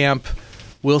 Happy Camp,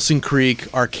 Wilson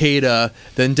Creek, Arcata,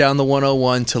 then down the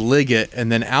 101 to Liggett,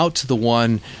 and then out to the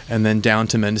 1, and then down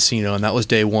to Mendocino, and that was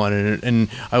day 1. And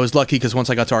I was lucky because once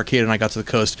I got to Arcata and I got to the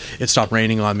coast, it stopped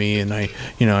raining on me, and I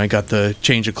got the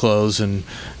change of clothes and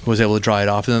was able to dry it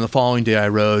off. And then the following day I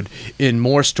rode in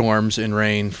more storms and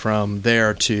rain from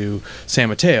there to San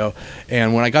Mateo.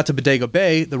 And when I got to Bodega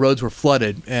Bay, the roads were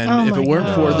flooded. And if it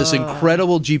weren't for this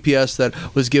incredible GPS that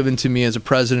was given to me as a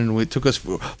president, it took us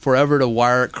forever to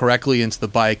wire it correctly into the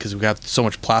bike because we have so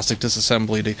much plastic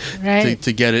disassembly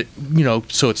to get it,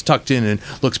 so it's tucked in and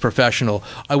looks professional.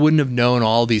 I wouldn't have known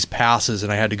all these passes,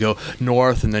 and I had to go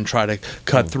north and then try to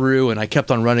cut through, and I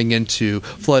kept on running into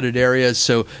flooded areas.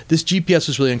 So this GPS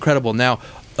was really incredible. Now,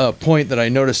 a point that I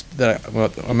noticed that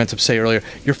I meant to say earlier,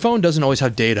 your phone doesn't always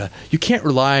have data. You can't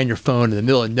rely on your phone in the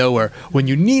middle of nowhere when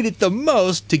you need it the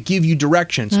most to give you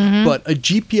directions. But a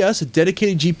GPS, a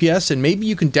dedicated GPS, and maybe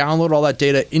you can download all that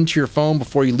data into your phone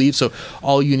before you leave, so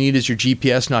all you need is your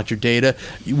GPS, not your data,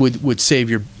 would save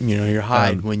your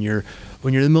hide when you're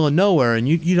in the middle of nowhere and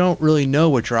you don't really know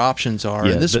what your options are.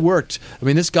 Yeah, and this worked. I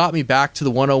mean, this got me back to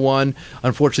the 101,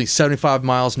 unfortunately 75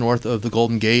 miles north of the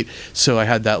Golden Gate. So I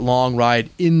had that long ride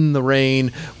in the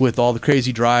rain with all the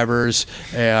crazy drivers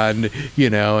and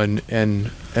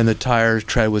the tire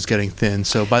tread was getting thin.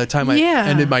 So by the time I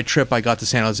ended my trip, I got to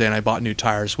San Jose and I bought new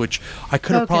tires, which I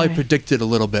could have probably predicted a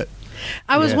little bit.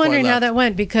 I was Yeah. wondering Before I how that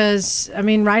went because, I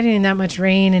mean, riding in that much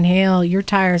rain and hail, your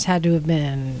tires had to have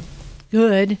been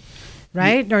good,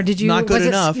 right? Or did you? Not good was it-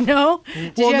 enough. No.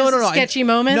 Did you have some sketchy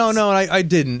moments? No, I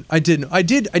didn't. I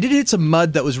did hit some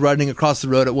mud that was running across the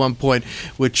road at one point,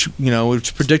 which was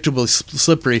predictably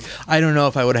slippery. I don't know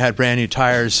if I would have had brand new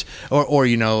tires or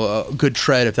a good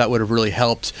tread if that would have really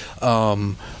helped.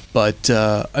 But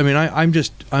I mean,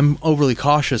 I'm overly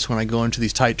cautious when I go into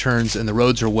these tight turns and the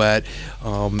roads are wet,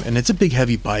 and it's a big,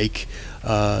 heavy bike.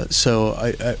 So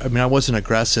I mean, I wasn't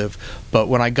aggressive, but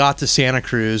when I got to Santa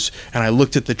Cruz and I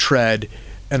looked at the tread,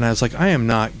 and I was like, I am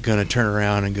not going to turn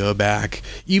around and go back,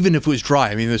 even if it was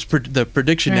dry. I mean, the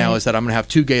prediction now Right. is that I'm going to have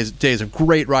 2 days of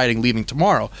great riding leaving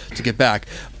tomorrow to get back.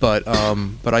 But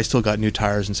I still got new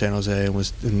tires in San Jose,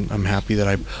 and I'm happy that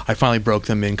I finally broke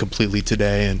them in completely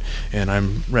today, and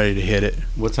I'm ready to hit it.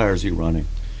 What tires are you running?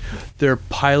 They're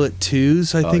Pilot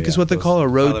 2s, I think is what they call it, or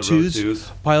Road Pilot Road 2s.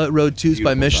 2s. Pilot Road 2s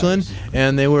by Beautiful Michelin, tires.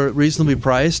 and they were reasonably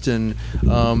priced. And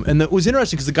it was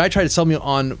interesting because the guy tried to sell me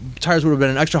on tires would have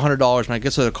been an extra $100, and I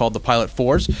guess they're called the Pilot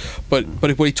 4s. But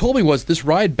what he told me was this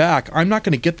ride back, I'm not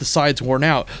going to get the sides worn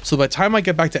out. So by the time I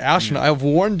get back to Ashland, I've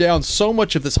worn down so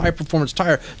much of this high performance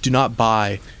tire. Do not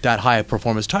buy that high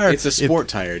performance tire. It's a sport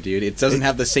tire, dude. It doesn't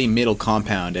have the same middle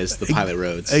compound as the Pilot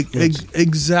Roads.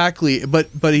 Exactly, but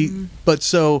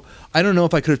so I don't know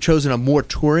if I could have chosen a more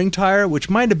touring tire, which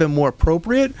might have been more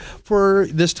appropriate for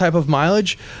this type of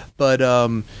mileage, but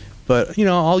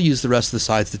I'll use the rest of the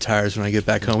sides of the tires when I get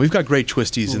back home. We've got great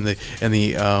twisties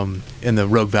in the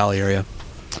Rogue Valley area.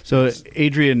 So,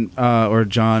 Adrian or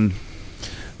John,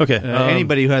 Okay.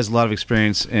 anybody who has a lot of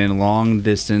experience in long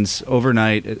distance,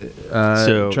 overnight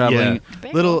traveling,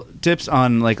 yeah. little tips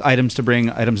on like items to bring,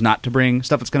 items not to bring,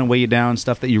 stuff that's going to weigh you down,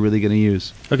 stuff that you're really going to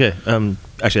use. Okay.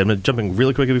 Actually, I'm going to jump in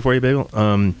really quickly before you, Bagel.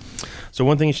 So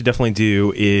one thing you should definitely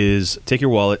do is take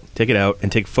your wallet, take it out,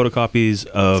 and take photocopies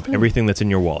of everything that's in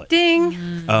your wallet.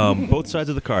 Ding. Both sides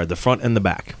of the card, the front and the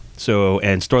back.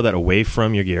 And store that away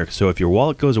from your gear. So if your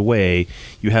wallet goes away,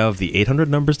 you have the 800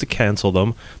 numbers to cancel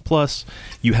them. Plus,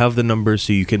 you have the numbers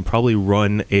so you can probably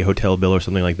run a hotel bill or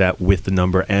something like that with the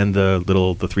number and the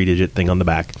 3-digit thing on the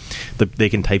back. They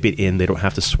can type it in. They don't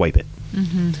have to swipe it.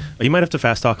 Mm-hmm. You might have to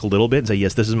fast talk a little bit and say,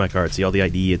 yes, this is my card. See all the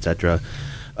ID, etc.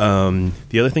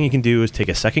 The other thing you can do is take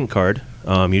a second card,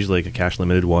 usually like a cash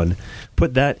limited one,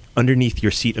 put that underneath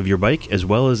your seat of your bike, as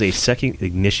well as a second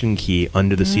ignition key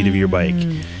under the seat of your bike.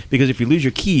 Because if you lose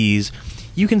your keys,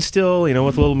 you can still, with a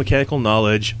little mechanical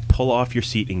knowledge, pull off your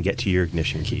seat and get to your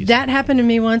ignition keys. That happened to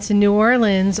me once in New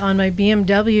Orleans on my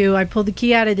BMW. I pulled the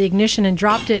key out of the ignition and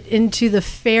dropped it into the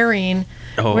fairing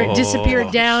where it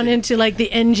disappeared down into like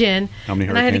the engine. How many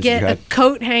and I had to hurricanes get you a had?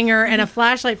 coat hanger and a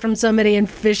flashlight from somebody and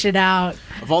fish it out.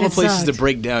 Of all the It places sucked. to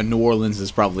break down, New Orleans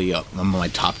is probably up on my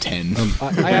top 10.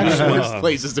 I actually, Worst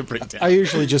places to break down. I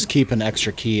usually just keep an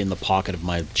extra key in the pocket of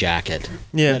my jacket.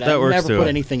 Yeah, And that I works never too. put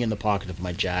anything in the pocket of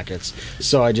my jackets.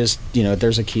 So I just,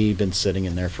 there's a key been sitting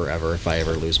in there forever. If I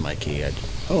ever lose my key,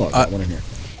 I've got one in here.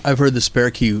 I've heard the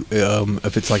spare key,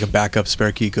 if it's like a backup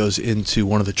spare key, goes into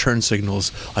one of the turn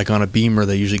signals. Like on a Beamer,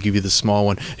 they usually give you the small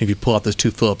one. If you pull out those 2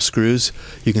 Phillips screws,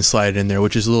 you can slide it in there,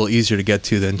 which is a little easier to get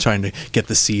to than trying to get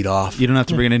the seat off. You don't have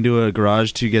to bring it into a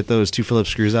garage to get those 2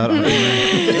 Phillips screws out.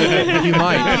 You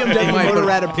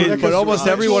might, but almost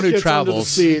everyone who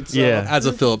travels has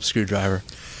a Phillips screwdriver.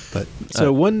 But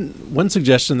So one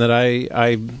suggestion that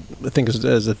I think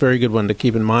is a very good one to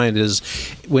keep in mind is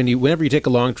whenever you take a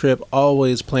long trip,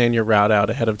 always plan your route out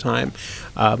ahead of time.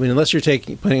 Unless you're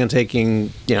planning on taking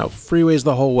freeways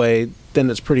the whole way, then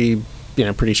it's pretty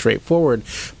pretty straightforward.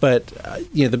 But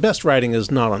the best riding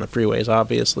is not on the freeways,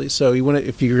 obviously. So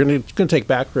if you're going to take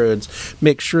back roads,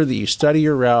 make sure that you study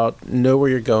your route, know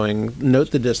where you're going, note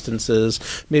the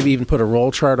distances, maybe even put a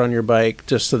roll chart on your bike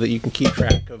just so that you can keep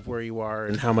track of where you are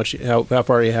and how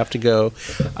far you have to go.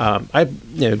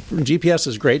 GPS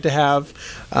is great to have.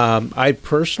 I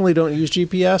personally don't use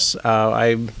GPS.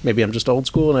 I'm just old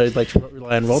school and I'd like to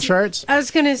rely on roll charts. I was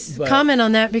going to comment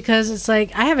on that because it's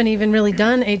like I haven't even really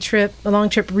done a long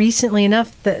trip recently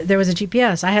enough that there was a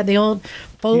GPS. I had the old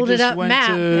folded up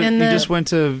map. You just went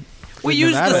to. We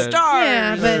use the Nevada.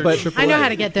 stars. Yeah, but I know how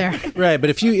to get there. Right, but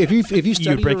if you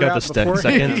study break your out route the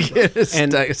beforehand,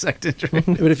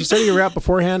 but if you study your route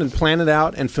beforehand and plan it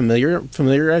out and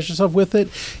familiarize yourself with it,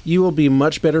 you will be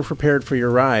much better prepared for your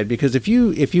ride. Because if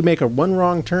you make one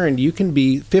wrong turn, you can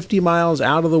be 50 miles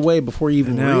out of the way before you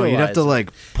even realize. You'd have to it.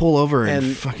 pull over and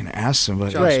And- fucking ask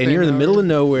somebody. Right, and you're in the middle of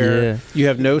nowhere. Yeah. You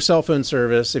have no cell phone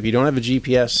service. If you don't have a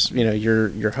GPS,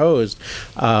 you're hosed.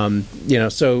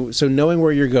 So knowing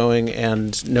where you're going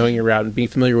and knowing your route and being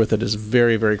familiar with it is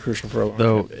very, very crucial for a long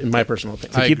Though- trip, in my personal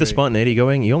opinion. To keep the spontaneity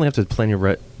going, you only have to plan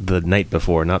the night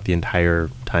before, not the entire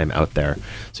time out there.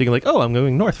 So you can I'm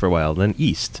going north for a while, then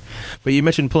east. But you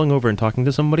mentioned pulling over and talking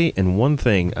to somebody, and one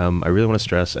thing I really want to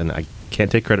stress, and I can't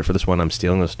take credit for this one, I'm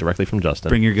stealing this directly from Justin.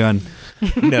 Bring your gun.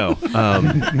 No.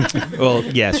 Well,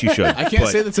 yes, you should. I can't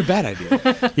but- say that's a bad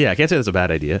idea. Yeah, I can't say that's a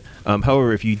bad idea.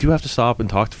 However, if you do have to stop and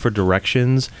talk for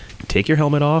directions, take your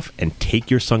helmet off and take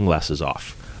your sunglasses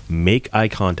off. Make eye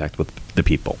contact with the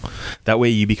people. That way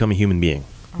you become a human being.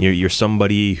 You're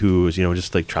somebody who's,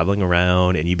 just traveling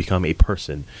around, and you become a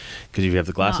person. Because if you have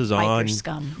the glasses Not biker on.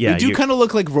 scum. Yeah, we do you're- kind of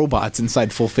look like robots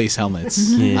inside full face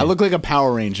helmets. Yeah. I look like a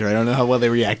Power Ranger. I don't know how well they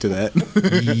react to that.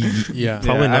 Yeah.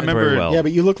 Probably Yeah, not I remember- very well. Yeah,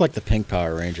 but you look like the Pink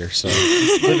Power Ranger. So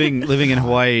living in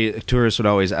Hawaii, tourists would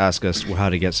always ask us how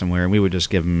to get somewhere, and we would just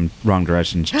give them wrong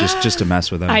directions just to mess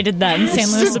with them. I did that in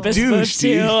San Luis Obispo douche,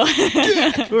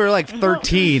 too. We were like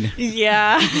 13.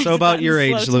 Yeah. So about your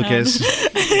age, Slow down.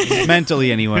 Lucas.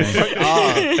 Mentally, anyway.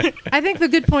 I think the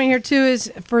good point here too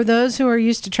is for those who are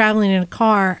used to traveling in a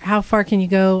car, how far can you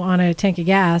go on a tank of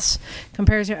gas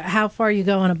compared to how far you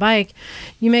go on a bike?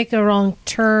 You make a wrong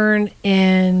turn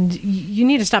and you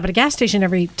need to stop at a gas station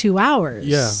every 2 hours.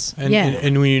 Yeah,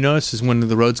 and when you notice is when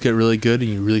the roads get really good and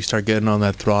you really start getting on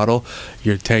that throttle,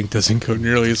 your tank doesn't go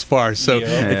nearly as far. So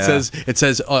it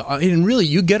says, and really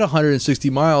you get 160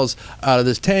 miles out of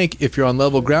this tank if you're on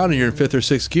level ground and you're in 5th or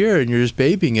 6th gear and you're just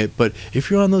babying it. But if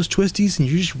you're on those twisties and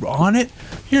you're just on it,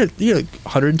 you're like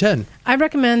 110. I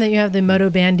recommend that you have the Moto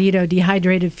Bandito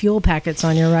dehydrated fuel packets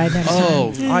on your ride next time.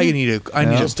 Oh, I need a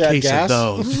Just add case gas?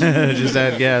 of those. Just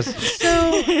add gas.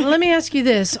 So let me ask you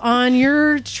this. On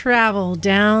your travel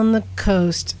down the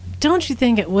coast, don't you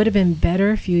think it would have been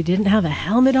better if you didn't have a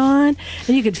helmet on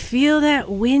and you could feel that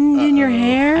wind in your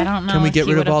hair? I don't know. Can we if get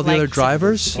he rid of would've all the other liked to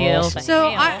drivers? feel the So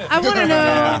hail. I want to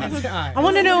know. I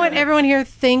want to know what everyone here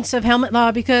thinks of helmet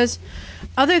law because,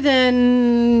 other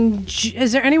than,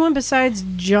 is there anyone besides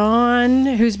John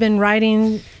who's been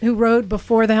who rode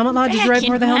before the helmet law? Did you ride Back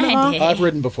before the in helmet my law? day. I've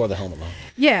ridden before the helmet law.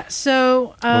 Yeah.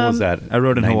 So What was that? I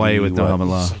rode in Hawaii with no helmet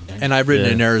law. And I've ridden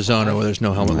in Arizona where there's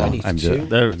no helmet law. I'm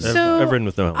just, I've ridden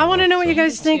with no helmet. I want to know what so. you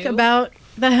guys think about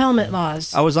the helmet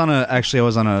laws. I was on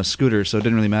a scooter, so it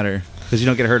didn't really matter because you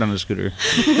don't get hurt on a scooter.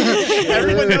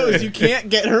 Everyone knows you can't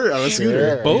get hurt on a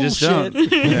scooter. You just don't. I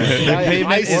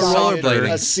pavement is saw rollerblading.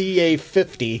 a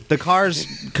CA50. The cars,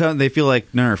 they feel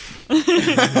like Nerf.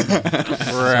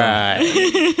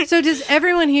 Right. So does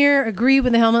everyone here agree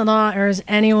with the helmet law, or is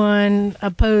anyone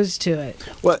opposed to it?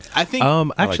 Well, I think I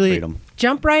like Actually, freedom.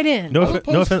 Jump right in. no, I'm no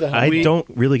opposed to offense. the I helmet. don't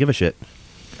really give a shit.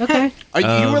 Okay.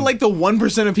 you were like the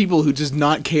 1% of people who does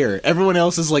not care. Everyone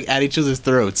else is like at each other's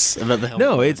throats about the helmet.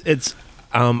 No, it's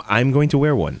I'm going to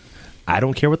wear one. I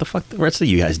don't care what the fuck the rest of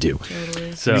you guys do.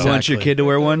 So You want your kid to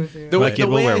wear one? The My way, kid the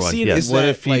will way wear I one, see it yes. is What that,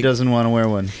 if he like, doesn't want to wear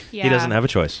one? Yeah. he doesn't have a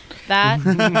choice. That.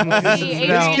 See,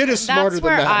 Adrian, kid is smarter that's than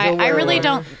where that. I He'll wear really one.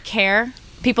 don't care.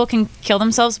 People can kill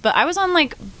themselves, but I was on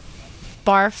like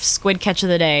Barf Squid Catch of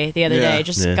the Day the other Yeah. day,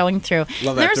 just Yeah. going through.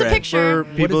 Love There that was a thread. picture.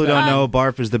 For people who don't know,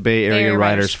 BARF is the Bay Area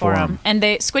Writers Forum. And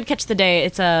they Squid Catch the Day.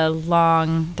 It's a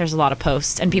long. There's a lot of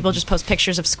posts, and people just post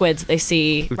pictures of squids that they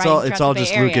see. It's all throughout the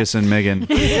just Bay Area. Lucas and Megan.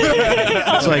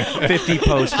 It's like 50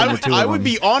 posts from the two I of would them.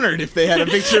 be honored if they had a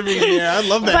picture of me in there. I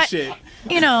love that But- shit.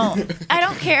 You know, I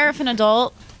don't care if an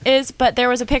adult is, but there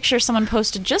was a picture someone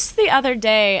posted just the other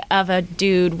day of a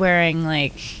dude wearing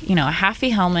like, a halfy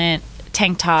helmet,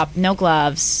 tank top, no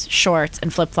gloves, shorts,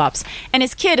 and flip flops, and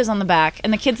his kid is on the back,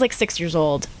 and the kid's like 6 years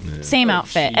old, same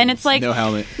outfit, and it's like No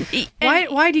helmet.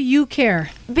 Why do you care?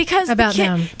 Because about the kid,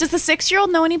 them? does the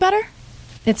 6-year-old know any better?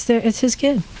 It's his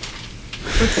kid.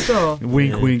 But still.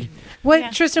 Wink, wink. What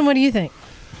Yeah. Tristan? What do you think?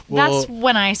 That's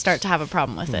when I start to have a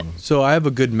problem with it. So I have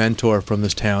a good mentor from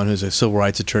this town who's a civil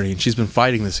rights attorney, and she's been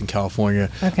fighting this in California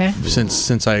Okay.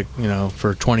 since I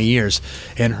for 20 years.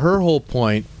 And her whole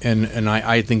point, and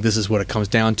I think this is what it comes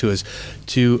down to, is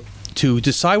to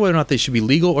decide whether or not they should be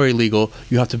legal or illegal.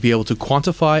 You have to be able to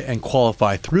quantify and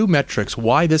qualify through metrics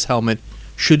why this helmet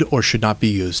should or should not be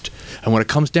used. And what it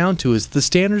comes down to is the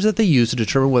standards that they use to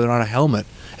determine whether or not a helmet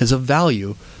is of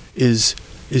value is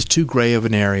too gray of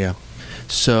an area.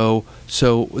 So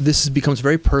becomes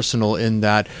very personal in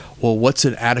that well, what's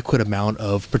an adequate amount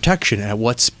of protection at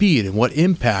what speed and what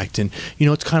impact? And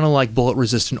it's kind of like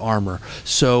bullet-resistant armor.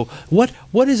 So what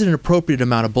is an appropriate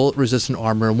amount of bullet-resistant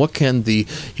armor, and what can the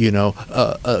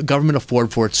government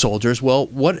afford for its soldiers? Well,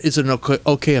 what is an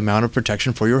okay amount of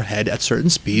protection for your head at certain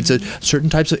speeds, at certain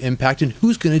types of impact, and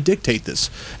who's going to dictate this?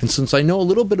 And since I know a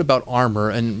little bit about armor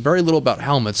and very little about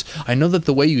helmets, I know that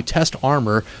the way you test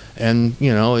armor and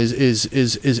is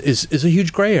a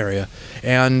huge gray area,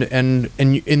 and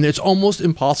it's almost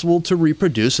impossible to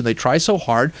reproduce. And they try so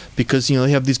hard because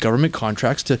they have these government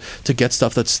contracts to get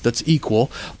stuff that's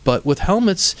equal. But with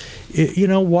helmets,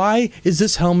 why is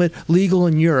this helmet legal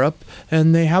in Europe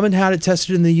and they haven't had it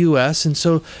tested in the U.S. and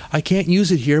so I can't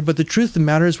use it here? But the truth of the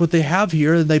matter is, what they have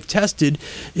here that they've tested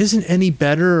isn't any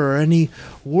better or any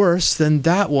worse than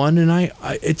that one, and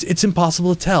it's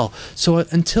impossible to tell. So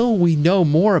until we know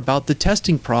more about the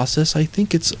testing process, I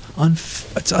think it's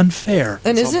unfair.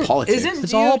 And it's isn't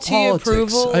it's all DOT politics.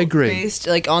 approval I agree. based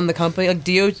on the company?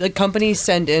 Like companies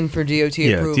send in for DOT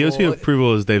approval. Yeah, DOT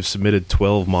approval is they've submitted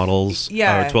 12 models,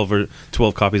 Yeah. or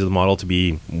 12 copies of the model to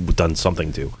be done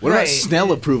something to. What about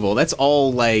Snell approval? That's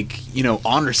all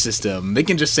honor system. They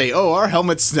can just say, "Oh, our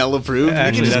helmet's Snell approved."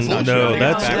 Actually, that's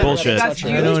bullshit. That's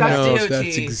I don't know if DOT.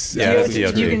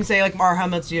 that's You can say our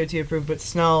helmet's DOT approved, but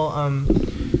Snell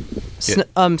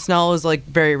Snell is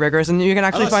very rigorous, and you can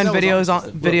actually find videos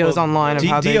online of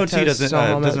how they DOT test Snell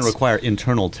helmets. doesn't require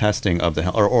internal testing of the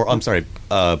helmet, or I'm sorry,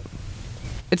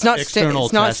 it's not external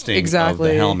it's not testing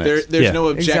exactly of the helmet. There's no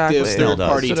objective Snell does.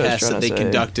 third-party That's what I was tests that trying they to say.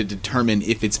 conduct to determine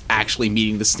if it's actually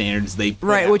meeting the standards they put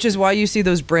Right, out. which is why you see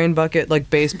those brain bucket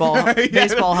baseball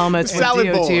helmets with Salad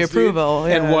DOT balls, dude. approval,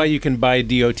 And why you can buy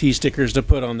DOT stickers to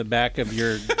put on the back of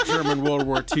your German World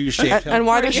War II shaped and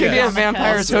why there should be a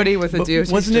vampire's hoodie with a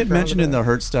DOT Wasn't it sticker mentioned on in the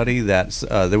Hertz study that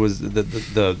there was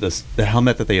the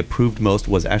helmet that they approved most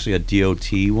was actually a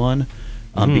DOT one?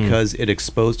 Because it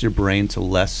exposed your brain to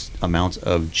less amounts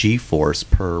of G-force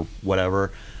per whatever,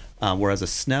 whereas a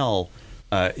Snell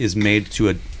is made to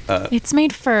a. It's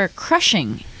made for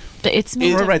crushing. It's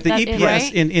made right. The that- EPS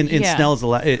right? in Yeah. Snell's,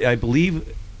 I believe,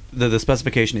 the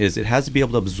specification is it has to be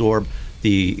able to absorb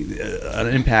an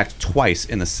impact twice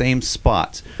in the same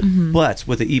spot, but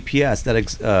with the EPS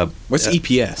What's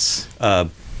EPS?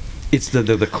 It's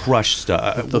the crush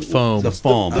stuff, The foam. the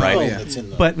foam, right? foam that's in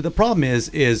the- But the problem is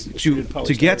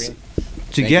to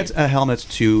get a helmet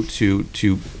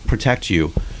to protect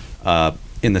you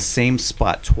in the same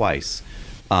spot twice,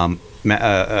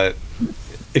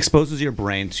 exposes your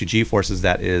brain to G forces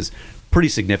that is pretty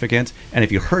significant, and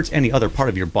if you hurt any other part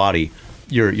of your body,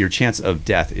 your chance of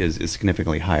death is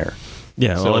significantly higher.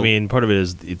 Yeah, So- well, I mean, part of it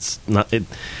is it's the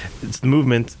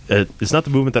movement. It's not the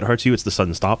movement that hurts you; it's the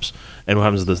sudden stops. And what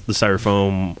happens is the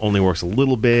styrofoam only works a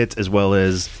little bit, as well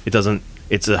as it doesn't.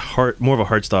 It's more of a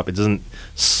hard stop. It doesn't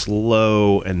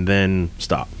slow and then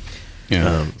stop.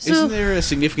 Yeah. Isn't there a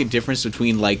significant difference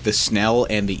between the Snell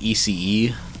and the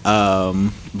ECE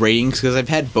ratings? Because I've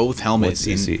had both helmets.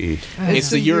 What's ECE? It's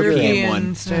the European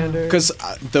one. standard. Because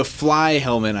the Fly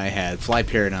helmet I had, Fly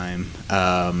Paradigm,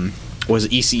 was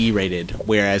ECE rated,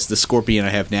 whereas the Scorpion I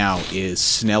have now is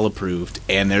Snell approved,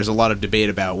 and there's a lot of debate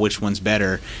about which one's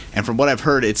better. And from what I've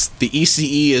heard, it's the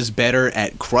ECE is better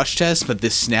at crush tests, but the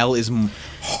Snell is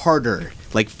harder,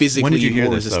 physically When did you hear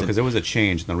more this though? resistant. Because there was a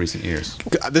change in the recent years.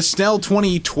 The Snell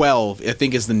 2012, I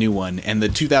think, is the new one, and the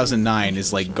 2009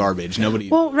 is garbage. Nobody.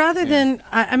 Well, rather than,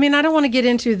 I mean, I don't want to get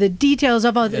into the details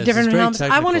of all the Yes, different it's very helmets.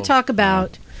 I want to technical. talk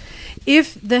about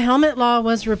if the helmet law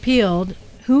was repealed,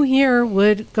 who here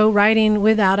would go riding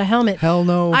without a helmet? Hell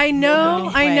no. I know,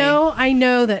 No I way. know, I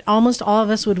know that almost all of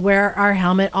us would wear our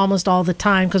helmet almost all the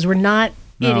time because we're not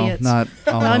No, idiots. not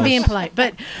No, I'm almost. being polite.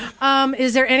 But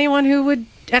is there anyone who would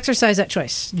exercise that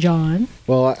choice? John?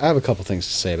 Well, I have a couple things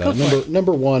to say about it.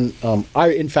 Number one, I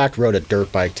in fact rode a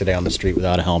dirt bike today on the street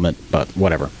without a helmet, but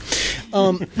whatever.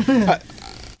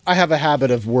 I have a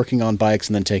habit of working on bikes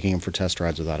and then taking them for test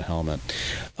rides without a helmet.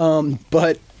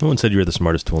 But No one said you were the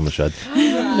smartest tool in the shed.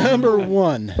 number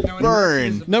one,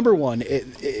 burn. Number one,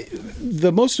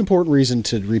 the most important reason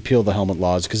to repeal the helmet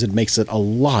law is because it makes it a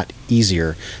lot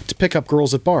easier to pick up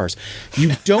girls at bars.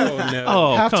 You don't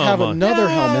Oh, have to come have on. another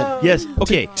helmet. Yes.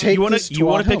 Okay. take You want this to to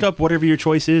our pick helmet. up whatever your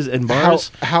choice is in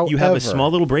bars. you have However- a small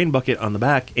little brain bucket on the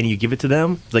back, and you give it to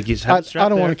them. You just have it I strapped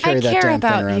don't there. want to carry I that care damn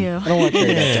about thing around. you. I don't want to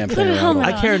carry that damn Put thing a around. helmet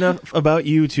I care enough about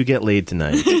you to get laid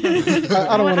tonight. I don't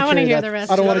I want to wanna carry hear that. the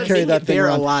rest I don't of want it. to carry that thing They're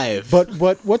around. alive. But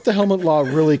what the helmet law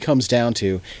really comes down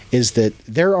to is that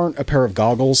there aren't a pair of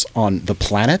goggles on on the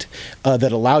planet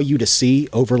that allow you to see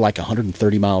over like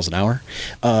 130 miles an hour.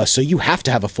 So you have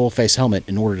to have a full face helmet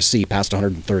in order to see past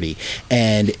 130.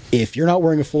 And if you're not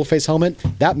wearing a full face helmet,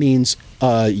 that means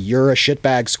you're a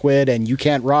shitbag squid and you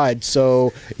can't ride.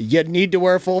 So you need to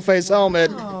wear a full face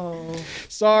helmet.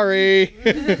 Sorry.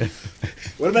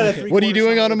 What are you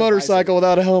doing on a motorcycle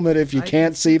without a helmet if you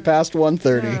can't see past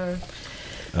 130?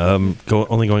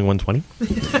 Only going 120.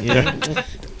 Yeah,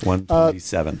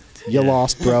 127. You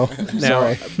lost, bro.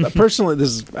 Now, Sorry. personally,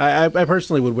 I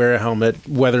personally would wear a helmet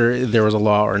whether there was a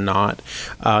law or not,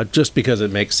 just because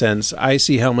it makes sense. I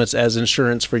see helmets as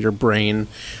insurance for your brain,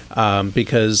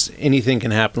 because anything can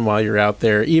happen while you're out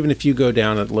there. Even if you go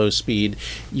down at low speed,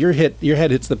 your head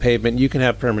hits the pavement. You can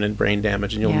have permanent brain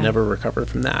damage, and you'll never recover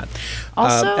from that.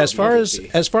 Also, as far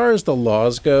as the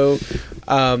laws go,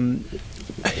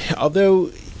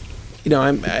 although,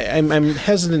 I'm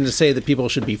hesitant to say that people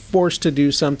should be forced to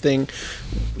do something,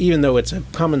 even though it's a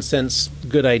common sense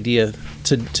good idea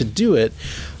to do it.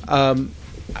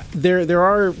 There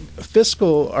are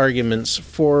fiscal arguments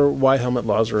for why helmet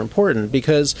laws are important,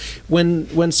 because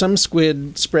when some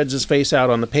squid spreads his face out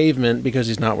on the pavement because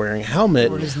he's not wearing a helmet,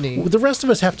 the rest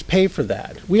of us have to pay for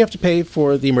that. We have to pay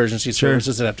for the emergency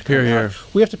services that have to come out.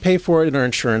 We have to pay for it in our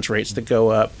insurance rates that go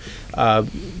up.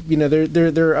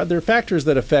 There are other factors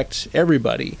that affect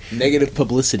everybody. Negative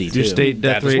publicity, too. Your state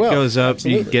death rate goes up.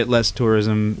 Absolutely. You get less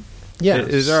tourism. Yeah,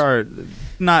 there are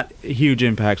not huge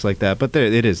impacts like that, but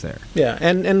it is there. Yeah,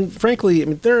 and frankly,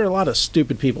 there are a lot of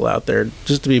stupid people out there,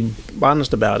 just to be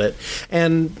honest about it.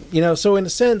 And so in a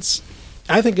sense,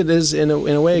 I think it is in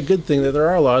a way a good thing that there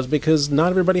are laws, because not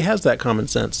everybody has that common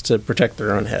sense to protect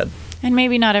their own head. And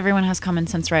maybe not everyone has common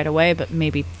sense right away, but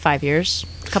maybe 5 years,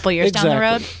 a couple years down the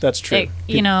road. That's true.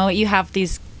 You have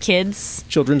these kids.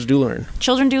 Children do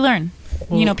learn.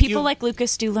 People like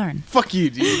Lucas do learn. Fuck you,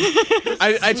 dude.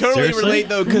 I totally relate,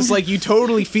 though, because you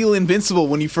totally feel invincible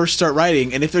when you first start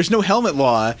riding, and if there's no helmet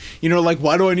law,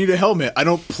 why do I need a helmet? I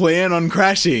don't plan on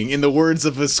crashing, in the words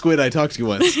of a squid I talked to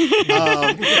once. So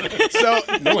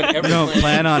no one ever don't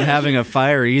plan on having a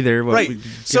fire either. Right.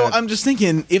 So I'm just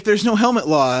thinking, if there's no helmet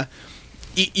law,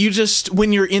 you just,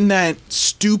 when you're in that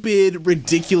stupid,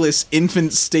 ridiculous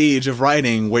infant stage of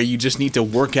riding where you just need to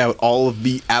work out all of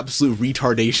the absolute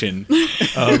retardation.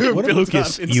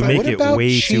 Lucas, you make it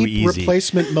way too easy.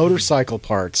 Replacement motorcycle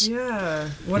parts. Yeah.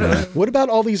 What about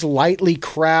all these lightly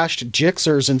crashed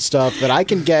Gixxers and stuff that I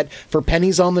can get for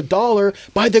pennies on the dollar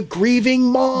by the grieving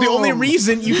mom? The only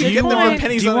reason you can get them for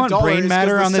pennies on the dollar brain is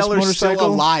matter because on the this seller's still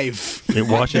motorcycle? alive. It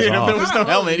washes off. If there was no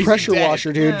helmet, Pressure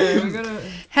washer, dude.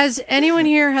 Has anyone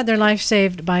here had their life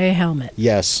saved by a helmet?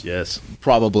 Yes. Yes.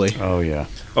 Probably. Oh, yeah.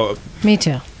 Oh, Me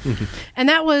too. And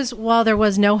that was while there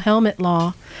was no helmet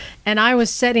law. And I was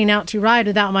setting out to ride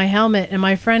without my helmet. And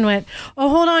my friend went, "Oh,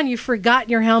 hold on, you forgot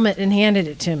your helmet," and handed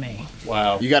it to me.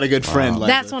 Wow. You got a good friend. Liza.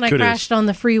 That's when I crashed on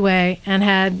the freeway and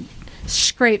had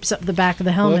scrapes up the back of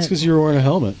the helmet. Well, that's because you were wearing a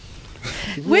helmet.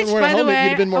 Which, by the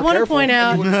way, I want to point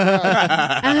out,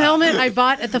 a helmet I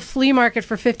bought at the flea market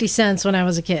for 50 cents when I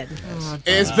was a kid.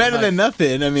 It's better than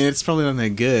nothing. I mean, it's probably not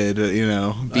that good,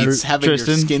 beats having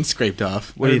Tristan? your skin scraped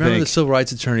off. What do you remember think? the civil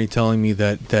rights attorney telling me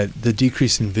that the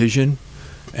decrease in vision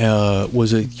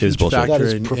was a huge bullshit. factor That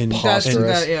is in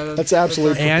preposterous. That's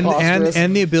absolutely preposterous.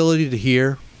 and the ability to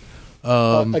hear.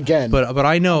 Again, but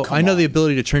I know come on. the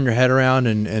ability to turn your head around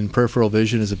and peripheral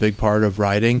vision is a big part of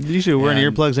riding. You should wear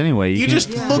earplugs anyway. You can't- just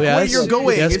look where you're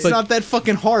going. It's not that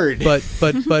fucking hard. But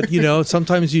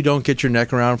sometimes you don't get your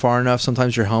neck around far enough.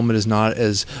 Sometimes your helmet is not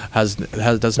doesn't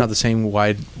have the same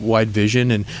wide vision,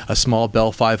 and a small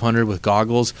Bell 500 with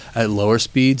goggles at lower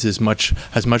speeds has much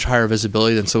higher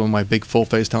visibility than some of my big full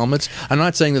faced helmets. I'm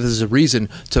not saying that this is a reason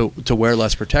to wear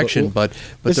less protection, but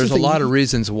there's a lot of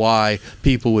reasons why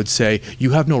people would say, you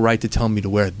have no right to tell me to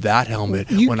wear that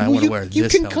helmet when I want to wear this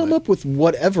helmet. You can come up with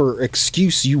whatever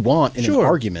excuse you want in an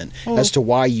argument as to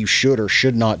why you should or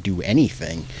should not do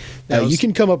anything. You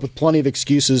can come up with plenty of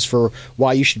excuses for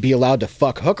why you should be allowed to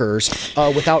fuck hookers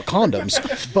without condoms.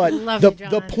 But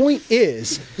the point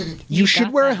is, you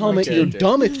should wear a helmet. You're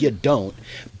dumb if you don't.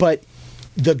 But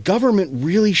the government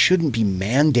really shouldn't be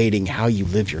mandating how you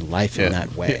live your life in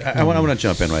that way. I want to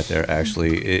jump in right there,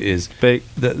 actually, is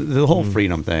the whole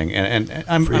freedom thing. And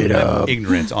I'm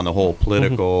ignorant on the whole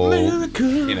political,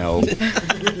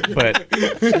 but...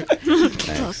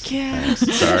 Thanks.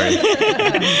 Sorry.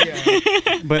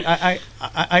 But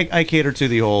I cater to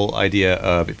the whole idea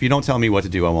of, if you don't tell me what to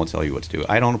do, I won't tell you what to do.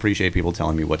 I don't appreciate people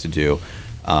telling me what to do.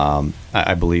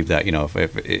 I believe that,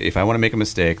 if I want to make a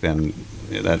mistake, then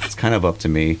that's kind of up to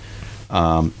me.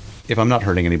 If I'm not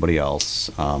hurting anybody else,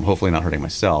 hopefully not hurting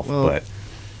myself, but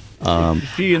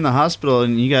If you're in the hospital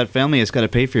and you got family that's got to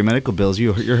pay for your medical bills,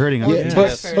 you're hurting. Yeah,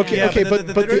 but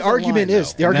the argument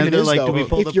is like, do we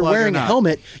pull the if you're plug or wearing a not?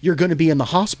 helmet, you're going to be in the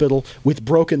hospital with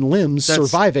broken limbs,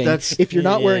 surviving. If you're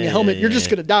not wearing a helmet, you're just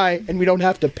going to die, and we don't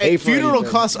have to pay for funeral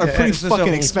anything. costs are pretty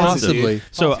fucking expensive. Possibly.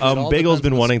 So Bagel's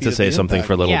been wanting to say something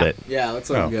for a little bit. Yeah, let's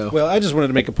let him go. Well, I just wanted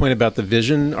to make a point about the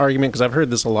vision argument because I've heard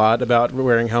this a lot about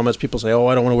wearing helmets. People say, "Oh,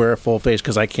 I don't want to wear a full face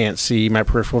because I can't see. My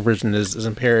peripheral vision is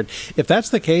impaired." If that's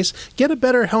the case, get a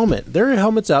better helmet. There are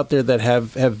helmets out there that have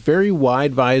very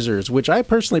wide visors, which I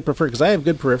personally prefer because I have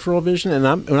good peripheral vision, and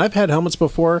I've had helmets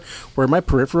before where my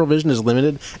peripheral vision is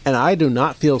limited, and I do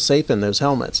not feel safe in those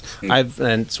helmets.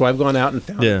 So I've gone out and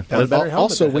found a better helmet.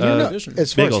 Also, when you're not,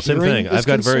 as far Bagel, as same hearing thing. is I've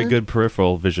got very concerned- good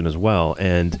peripheral vision as well,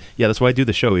 and that's why I do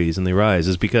the showies and the rise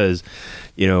is because,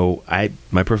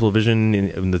 my peripheral vision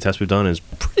in the test we've done is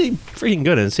pretty freaking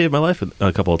good, and it saved my life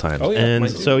a couple of times. Oh, yeah, and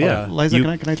mine too. so Liza, you can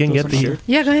I can throw get something the here?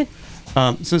 Yeah, go ahead.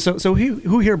 So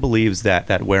who here believes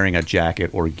that wearing a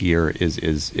jacket or gear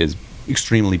is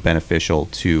extremely beneficial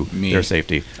to their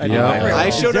safety? I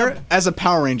showed up as a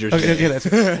Power Ranger. So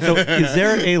is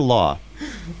there a law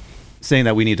saying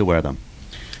that we need to wear them?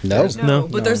 No.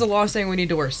 But there's a law saying we need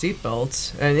to wear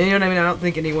seatbelts, and you know what I mean. I don't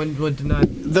think anyone would deny.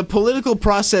 The political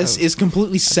process is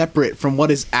completely separate from what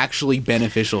is actually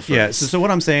beneficial for us. So what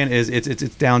I'm saying is it's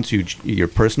down to your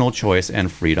personal choice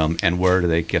and freedom, and where do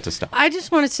they get to stop? I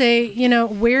just want to say,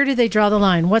 where do they draw the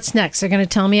line? What's next? They're going to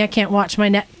tell me I can't watch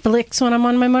my Netflix when I'm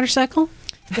on my motorcycle?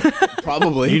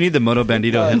 Probably. You need the Moto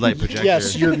Bandito headlight projector.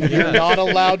 Yes, you're not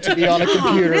allowed to be on a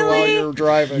computer while you're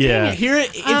driving. Yeah. Here,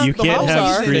 you can't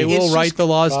have They will write the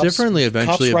laws differently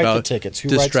eventually cops write the about tickets. Who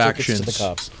distractions. writes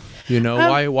tickets to the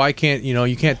cops? Why can't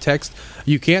you can't text?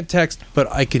 You can't text, but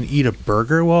I can eat a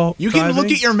burger while you can look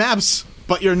driving? at your maps,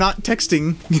 but you're not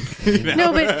texting.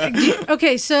 No, but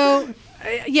okay, so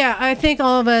I think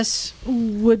all of us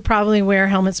would probably wear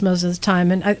helmets most of the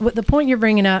time. And what the point you're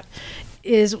bringing up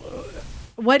is,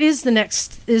 what is the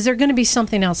next? Is there going to be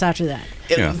something else after that?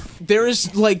 There is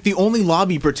the only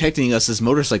lobby protecting us as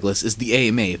motorcyclists is the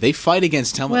AMA. They fight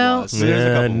against helmet laws. No,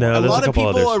 a there's lot a of couple people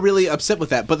others. are really upset with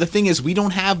that. But the thing is, we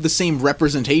don't have the same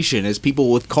representation as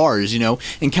people with cars.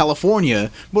 In California,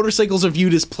 motorcycles are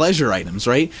viewed as pleasure items,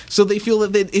 right? So they feel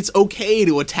that it's okay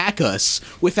to attack us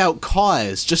without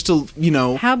cause, just to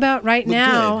How about right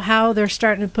now? good. How they're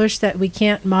starting to push that we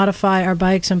can't modify our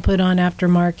bikes and put on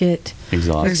aftermarket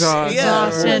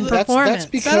Exhaust. and performance. That's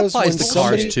because applies to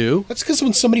cars, too. That's because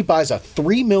when somebody buys a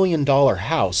 $3 million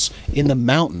house in the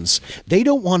mountains, they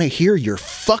don't want to hear your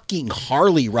fucking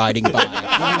Harley riding by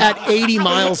at 80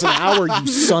 miles an hour, you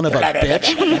son of a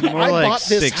bitch. I like bought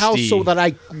this 60. house so that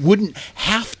I wouldn't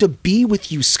have to be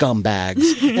with you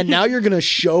scumbags. And now you're going to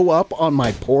show up on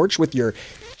my porch with your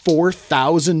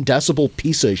 4,000 decibel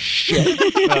piece of shit.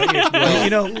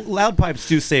 Loud pipes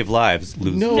do save lives.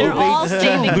 No, They're all they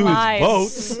saving lose lives.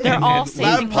 boats. They're all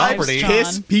saving lives, property. John.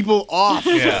 piss people off.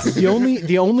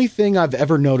 The only thing I've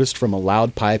ever noticed from a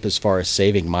loud pipe as far as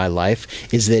saving my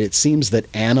life is that it seems that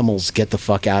animals get the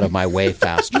fuck out of my way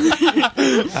faster.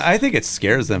 I think it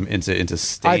scares them into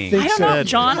staying. I don't know,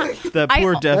 John. That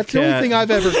poor deaf That's the only cat. thing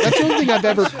I've ever. That's the only thing I've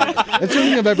ever. That's the only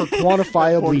thing I've ever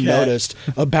quantifiably noticed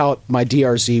about my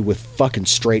DRZ with fucking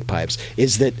straight pipes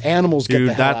is that animals get Dude,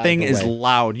 the hell that out thing of the is way.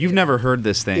 loud. You've never heard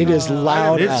this thing. It is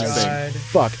loud It's as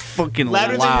fuck. fucking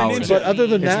Louder than loud. your Ninja. But other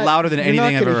than It's that, louder than you're anything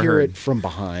not I've gonna ever hear heard. it from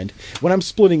behind. When I'm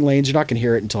splitting lanes, you're not going to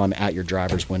hear it until I'm at your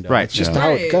driver's window. Right, It's just yeah. how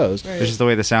it goes. It's just the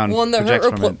way the sound Well, and the projects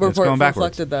Hurt from it. It's going backwards.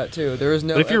 reflected that too. There was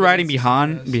no. But if you're riding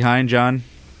evidence behind John,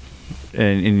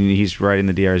 and he's riding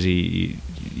the DRZ,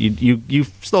 you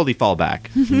slowly fall back.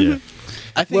 Yeah.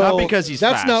 I think Not because he's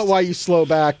That's fast. not why you slow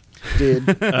back, dude.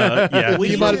 Yeah.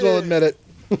 You might as well admit it.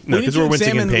 No, we need because to we're wincing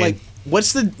in examine pain.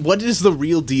 what is the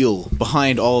real deal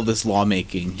behind all of this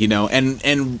lawmaking, and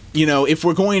if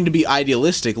we're going to be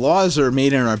idealistic, laws are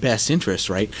made in our best interest,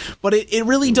 right? But it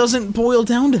really doesn't boil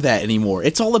down to that anymore.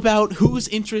 It's all about whose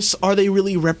interests are they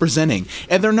really representing,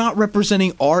 and they're not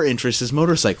representing our interests as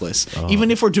motorcyclists.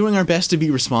 Even if we're doing our best to be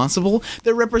responsible,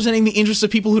 they're representing the interests of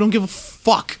people who don't give a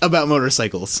fuck about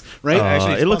motorcycles, right?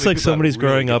 Actually, it's it looks probably like people that somebody's really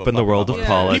growing give up a in the fuck world about of it.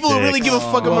 politics. People who really give a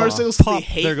fuck about motorcycles, they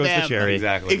hate there goes them. the cherry.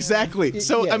 Exactly. Exactly.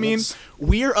 So Yeah, I mean,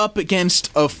 we're up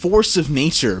against a force of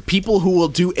nature, people who will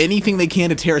do anything they can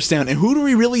to tear us down. And who do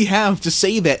we really have to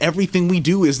say that everything we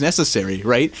do is necessary,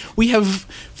 right? We have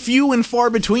few and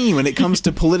far between when it comes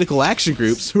to political action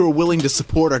groups who are willing to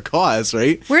support our cause,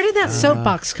 right? Where did that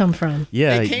soapbox come from?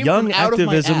 Yeah, It came young from out of my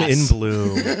activism in ass.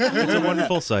 bloom. It's a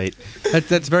wonderful sight.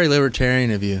 That's very libertarian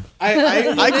of you.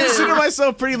 I consider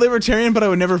myself pretty libertarian, but I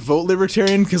would never vote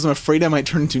libertarian because I'm afraid I might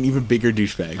turn into an even bigger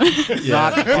douchebag. Lucas,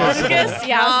 yeah,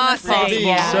 I was gonna say,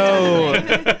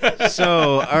 yeah.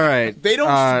 So, all right. They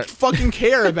don't fucking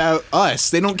care about us.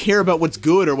 They don't care about what's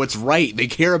good or what's right. They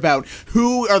care about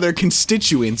who are their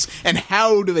constituents and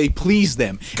how do they please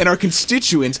them. And our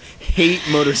constituents hate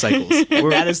motorcycles.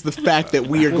 And that is the fact that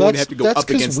we are going to have to go up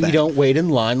against we that. don't wait in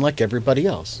line like everybody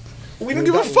else. We don't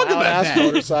give a fuck about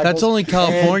that. That's only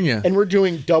California. And we're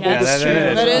doing double the speed.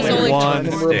 That is only one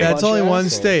one. state. That's only one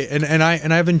state, and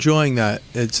I've enjoying that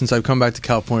since I've come back to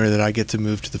California that I get to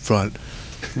move to the front.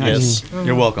 Yes.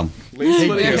 You're welcome. Lane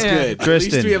splitting is good. At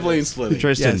Tristan. least we have lane splitting.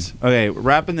 Tristan. Yes. Okay,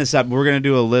 wrapping this up, we're going to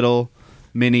do a little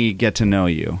mini get to know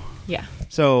you. Yeah.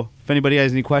 So, if anybody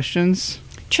has any questions,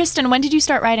 Tristan, when did you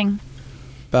start riding?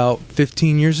 About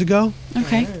 15 years ago.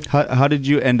 Okay. how did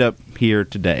you end up here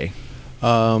today?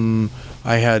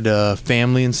 I had a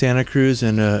family in Santa Cruz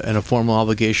and a formal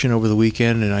obligation over the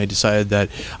weekend, and I decided that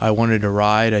I wanted to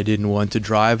ride. I didn't want to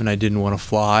drive, and I didn't want to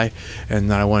fly, and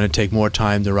that I wanted to take more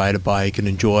time to ride a bike and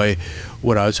enjoy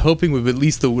what I was hoping would be at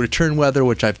least the return weather,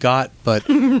 which I've got. But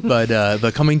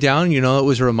but coming down, it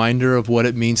was a reminder of what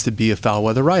it means to be a foul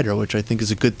weather rider, which I think is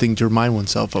a good thing to remind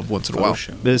oneself of once in a while.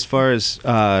 But as far as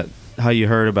how you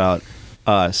heard about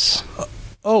us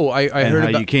I and heard how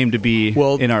about you came to be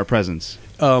in our presence.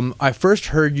 I first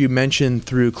heard you mentioned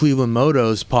through Cleveland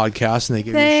Moto's podcast, and they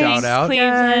gave you a shout out.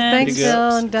 Thanks,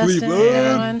 Bill and Dustin. and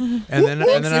everyone. And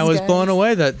then I was blown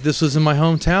away that this was in my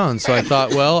hometown. So I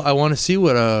thought, well, I want to see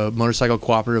what a motorcycle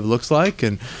cooperative looks like,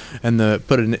 and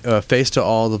put a face to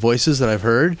all the voices that I've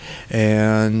heard,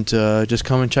 and just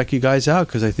come and check you guys out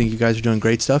because I think you guys are doing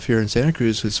great stuff here in Santa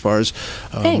Cruz as far as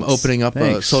opening up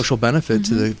a social benefit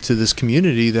to this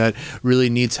community that really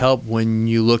needs help. When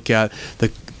you look at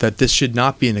that this should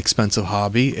not be an expensive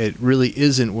hobby. It really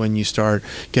isn't when you start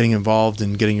getting involved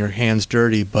and getting your hands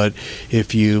dirty. But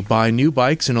if you buy new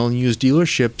bikes and only use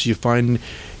dealerships, you find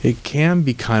it can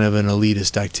be kind of an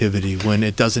elitist activity when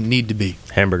it doesn't need to be.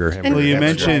 Hamburger. Well, you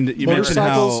mentioned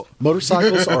how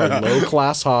motorcycles are a low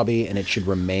class hobby, and it should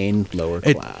remain lower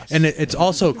class. It's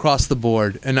also across the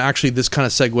board. And actually, this kind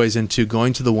of segues into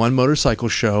going to the One Motorcycle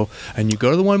Show. And you go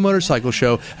to the One Motorcycle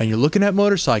Show, and you're looking at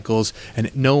motorcycles,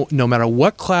 and no matter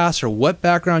what class or what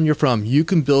background you're from, you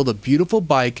can build a beautiful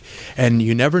bike, and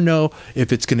you never know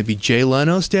if it's going to be Jay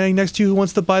Leno standing next to you who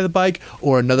wants to buy the bike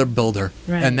or another builder.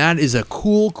 Right. And that is a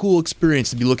cool experience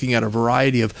to be looking at a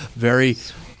variety of very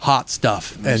hot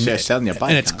stuff. And it's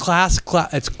it's cross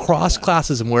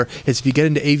classism, where if you get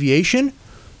into aviation,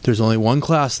 there's only one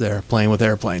class there playing with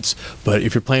airplanes. But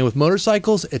if you're playing with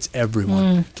motorcycles, it's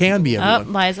everyone. Can be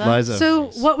everyone. Oh, Liza. So,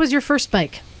 what was your first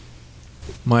bike?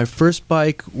 My first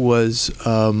bike was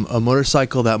a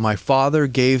motorcycle that my father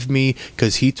gave me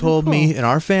because he told me in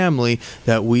our family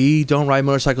that we don't ride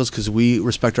motorcycles because we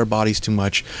respect our bodies too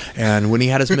much. And when he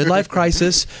had his midlife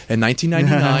crisis in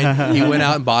 1999, he went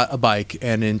out and bought a bike.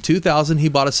 And in 2000, he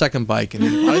bought a second bike. And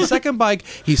when he bought a second bike,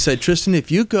 he said, Tristan,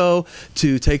 if you go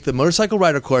to take the motorcycle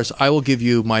rider course, I will give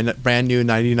you my brand new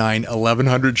 99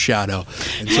 1100 Shadow.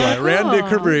 And so I ran to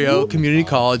Cabrillo Community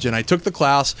College, and I took the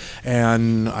class,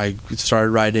 and I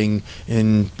started riding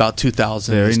in about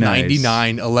 2000. Very this nice.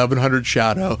 99 1100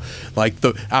 Shadow.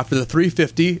 After the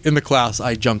 350 in the class,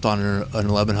 I jumped on an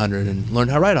 1100 and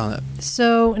learned how to ride on it.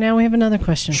 So, now we have another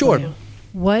question Sure. for you.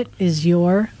 What is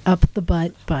your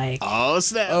up-the-butt bike? Oh,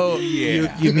 snap. Oh,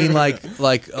 yeah. You mean like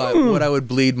what I would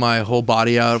bleed my whole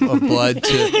body out of blood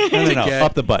to No, get?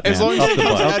 up the butt, man. As long as Up it the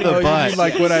comes butt. out Up of the your- butt. You mean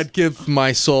like what I'd give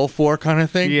my soul for kind of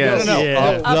thing? Yes. No.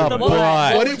 Yeah. Up the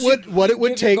butt. What it would Give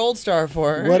the take gold star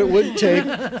for. what it would take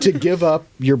to give up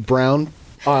your brown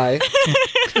eye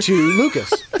to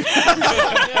Lucas.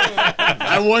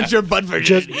 I want your butt for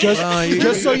Just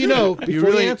so you know,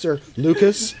 before really- you answer,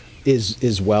 Lucas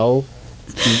is well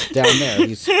down there.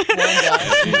 He's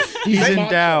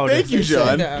endowed. Thank you,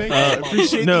 John.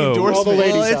 Appreciate no. the all the endorsement.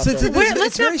 ladies out there. Wait,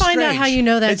 let's not find out how you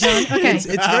know that, John. Okay.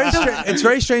 It's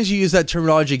very strange you use that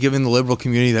terminology given the liberal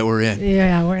community that we're in.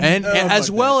 Yeah, we're And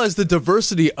as well as the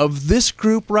diversity of this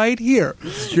group right here.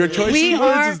 Your choice We of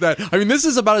words are- is that. I mean, this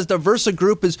is about as diverse a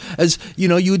group as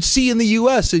you would see in the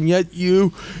U.S., and yet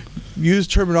you use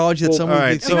terminology that someone all right,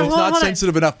 thinks so- it's Hold not on.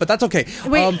 sensitive enough, but that's okay.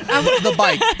 Wait,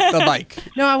 The bike.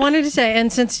 No, I wanted to say,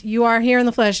 and since you are here in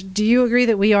the flesh, do you agree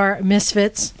that we are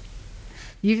misfits?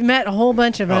 You've met a whole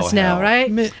bunch of us now, hell.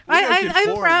 right? good I'm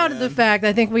form, proud of the man. fact.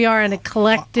 I think we are an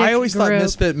eclectic I always thought group.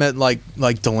 misfit meant like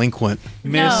delinquent.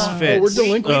 Misfits. We're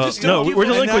delinquent. No, we're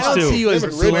delinquents I don't see too. you as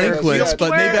delinquents,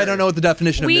 but maybe I don't know what the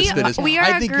definition of We misfit is. we are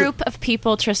I a think group of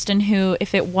people, Tristan, who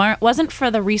if it wasn't for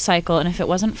the recycle and if it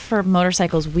wasn't for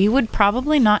motorcycles, we would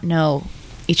probably not know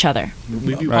each other.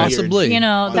 We'd be possibly. weird. You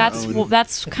know,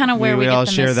 that's kind of where we We get all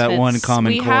the share that misfits. one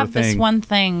common We core have this thing. one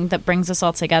thing that brings us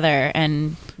all together,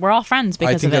 and we're all friends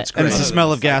because think of that's it. And it's the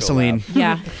smell of gasoline.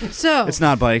 Yeah. So, It's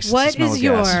not bikes. it's the what smell is of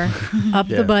your gas. up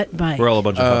the butt bike? We're all a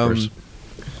bunch of puffers.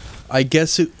 I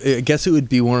guess it would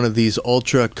be one of these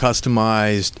ultra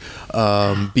customized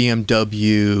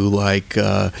BMW like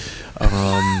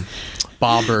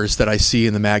bobbers that I see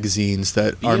in the magazines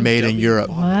that are made in BMW Europe.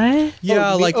 What? Yeah,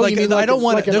 you mean- like you mean I don't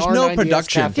want like it. an There's no R90S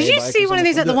production. Cafe Did you bike see or one of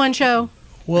these at something? the one show?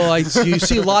 Well, you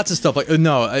see lots of stuff like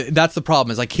that's the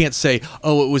problem is I can't say it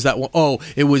was that one.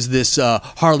 It was this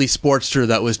Harley Sportster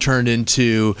that was turned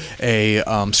into a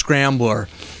scrambler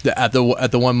at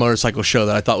the one motorcycle show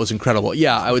that I thought was incredible.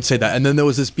 Yeah, I would say that. And then there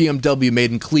was this BMW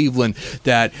made in Cleveland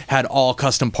that had all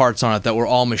custom parts on it that were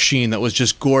all machine that was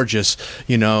just gorgeous.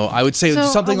 You know, I would say So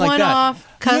something a like that. one-off,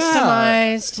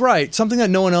 customized. Yeah, right, something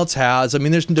that no one else has. I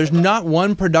mean, there's not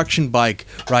one production bike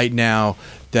right now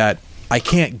that I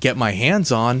can't get my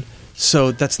hands on,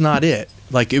 so that's not it.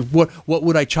 Like, what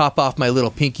would I chop off my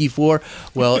little pinky for?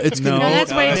 Well, it's gonna No, be.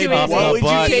 that's way too easy. What would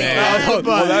you take out?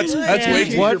 Well, that's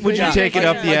way too. What would you take it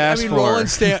up the ass for?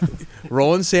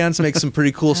 Roland Sands makes some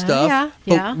pretty cool stuff.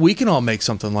 yeah. But we can all make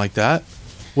something like that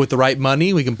with the right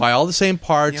money. We can buy all the same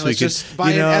parts. Yeah, we let's can just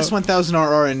buy an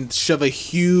S1000RR and shove a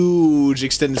huge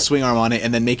extended swing arm on it,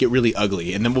 and then make it really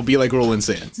ugly, and then we'll be like Roland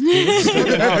Sands.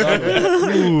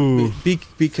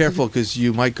 Be careful because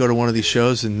you might go to one of these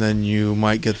shows and then you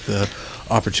might get the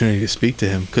opportunity to speak to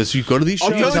him because you go to these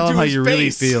I'll shows. Tell him how you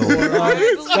really feel.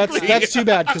 That's too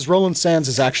bad because Roland Sands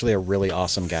is actually a really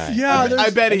awesome guy. Yeah, I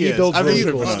bet he He is. builds I really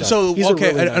mean, cool stuff. So He's a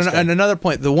okay, really nice guy. and another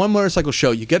point: the one motorcycle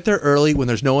show, you get there early when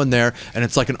there's no one there, and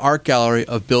it's like an art gallery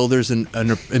of builders and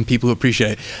people who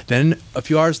appreciate it. Then a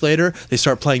few hours later, they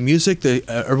start playing music.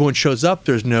 Everyone shows up.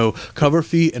 There's no cover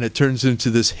fee, and it turns into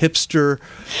this hipster,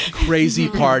 crazy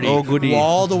party. Oh, goody.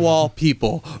 Wall to wall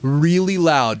people, really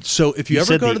loud. So if you ever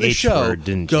said go the to the H show, word,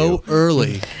 didn't go you?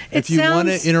 early. It If you want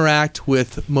to sounds- interact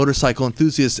with motorcycle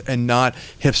enthusiasts and not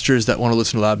hipsters that want to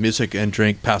listen to loud music and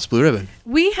drink Pabst Blue Ribbon.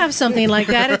 We have something like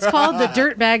that. It's called the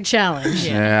Dirtbag Challenge.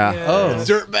 Yeah. Oh.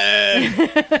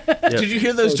 Dirtbag. Did you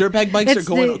hear those dirtbag bikes are It's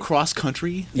going the- across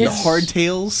country? The It's-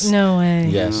 hardtails. No way.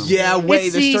 Yes. Yeah, way.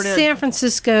 It's They're the starting San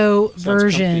Francisco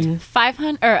version.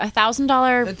 $500 or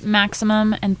 $1,000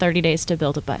 maximum and 30 days to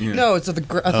build a bike. No, it's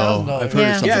 $1,000. I've heard Yeah.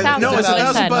 of something. Yeah, no, it's That's what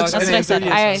I said. $1,000 That's what I and said.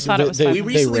 then I thought it was They- fun. We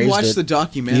recently raised watched it. the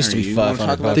documentary. Used to be You wanna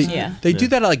talk about $500. that? Yeah. They do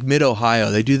that at like Mid Ohio.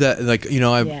 They do that like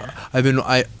I've been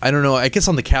I don't know. I guess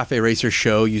on the Cafe Racer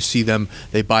show you see them.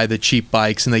 They buy the cheap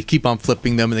bikes and they keep on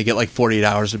flipping them and they get like 48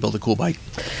 hours to build a cool bike.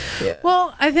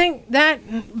 Well, I think that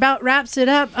about wraps it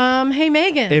up. Hey,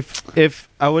 Megan. If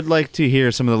I would like to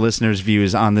hear some of the listeners'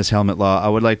 views on this helmet law, I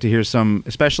would like to hear some,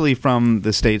 especially from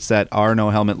the states that are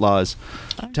no helmet laws.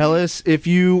 Tell us if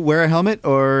you wear a helmet,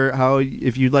 or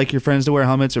if you'd like your friends to wear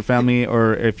helmets or family,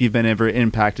 or if you've been ever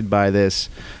impacted by this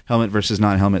helmet versus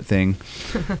non-helmet thing.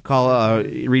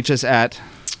 Reach us at.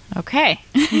 Okay.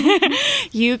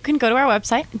 You can go to our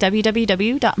website,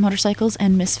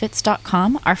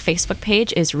 www.motorcyclesandmisfits.com. Our Facebook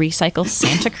page is Recycle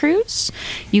Santa Cruz.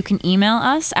 You can email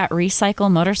us at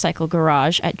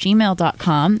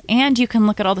recyclemotorcyclegarage@gmail.com. And you can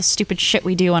look at all the stupid shit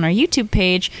we do on our YouTube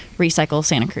page, Recycle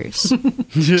Santa Cruz.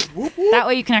 That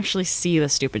way you can actually see the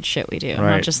stupid shit we do,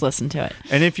 Right. not just listen to it.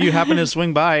 And if you happen to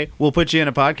swing by, we'll put you in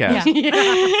a podcast.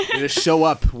 Just show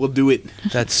up. We'll do it.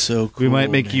 That's so cool. We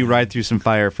might make you ride through some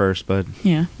fire first, but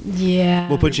Yeah. Yeah.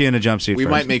 we'll put you in a jumpsuit We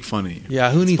first. might make fun of you.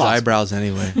 Yeah, who needs possible. eyebrows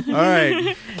anyway? All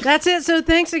right. That's it. So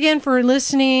thanks again for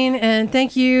listening, and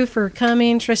thank you for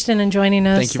coming, Tristan, and joining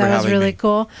us. Thank you for that was having really me.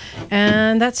 cool.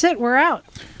 And that's it. We're out.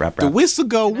 Rap, The rap. whistle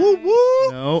go woo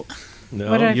woo. No,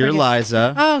 What did I you're forget?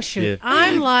 Liza. Oh shoot! Yeah.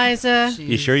 I'm Liza.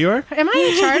 You sure you are? Am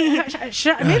I in charge?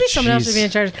 Maybe someone else should be in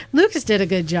charge. Lucas did a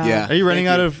good job. Yeah. Are you running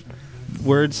out of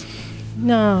words?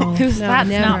 No. Who's no, that's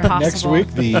never. not possible. Next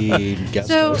week, the guest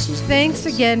So host is thanks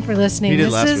again for listening. He did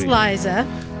This last is week. Liza.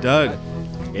 Doug.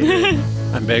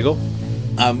 I'm Bagel.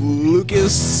 I'm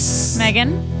Lucas.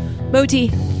 Megan. Moti.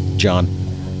 John.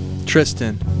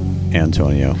 Tristan.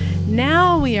 Antonio.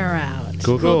 Now we are out.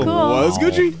 Cool. Was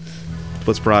Gucci.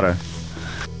 What's Prada?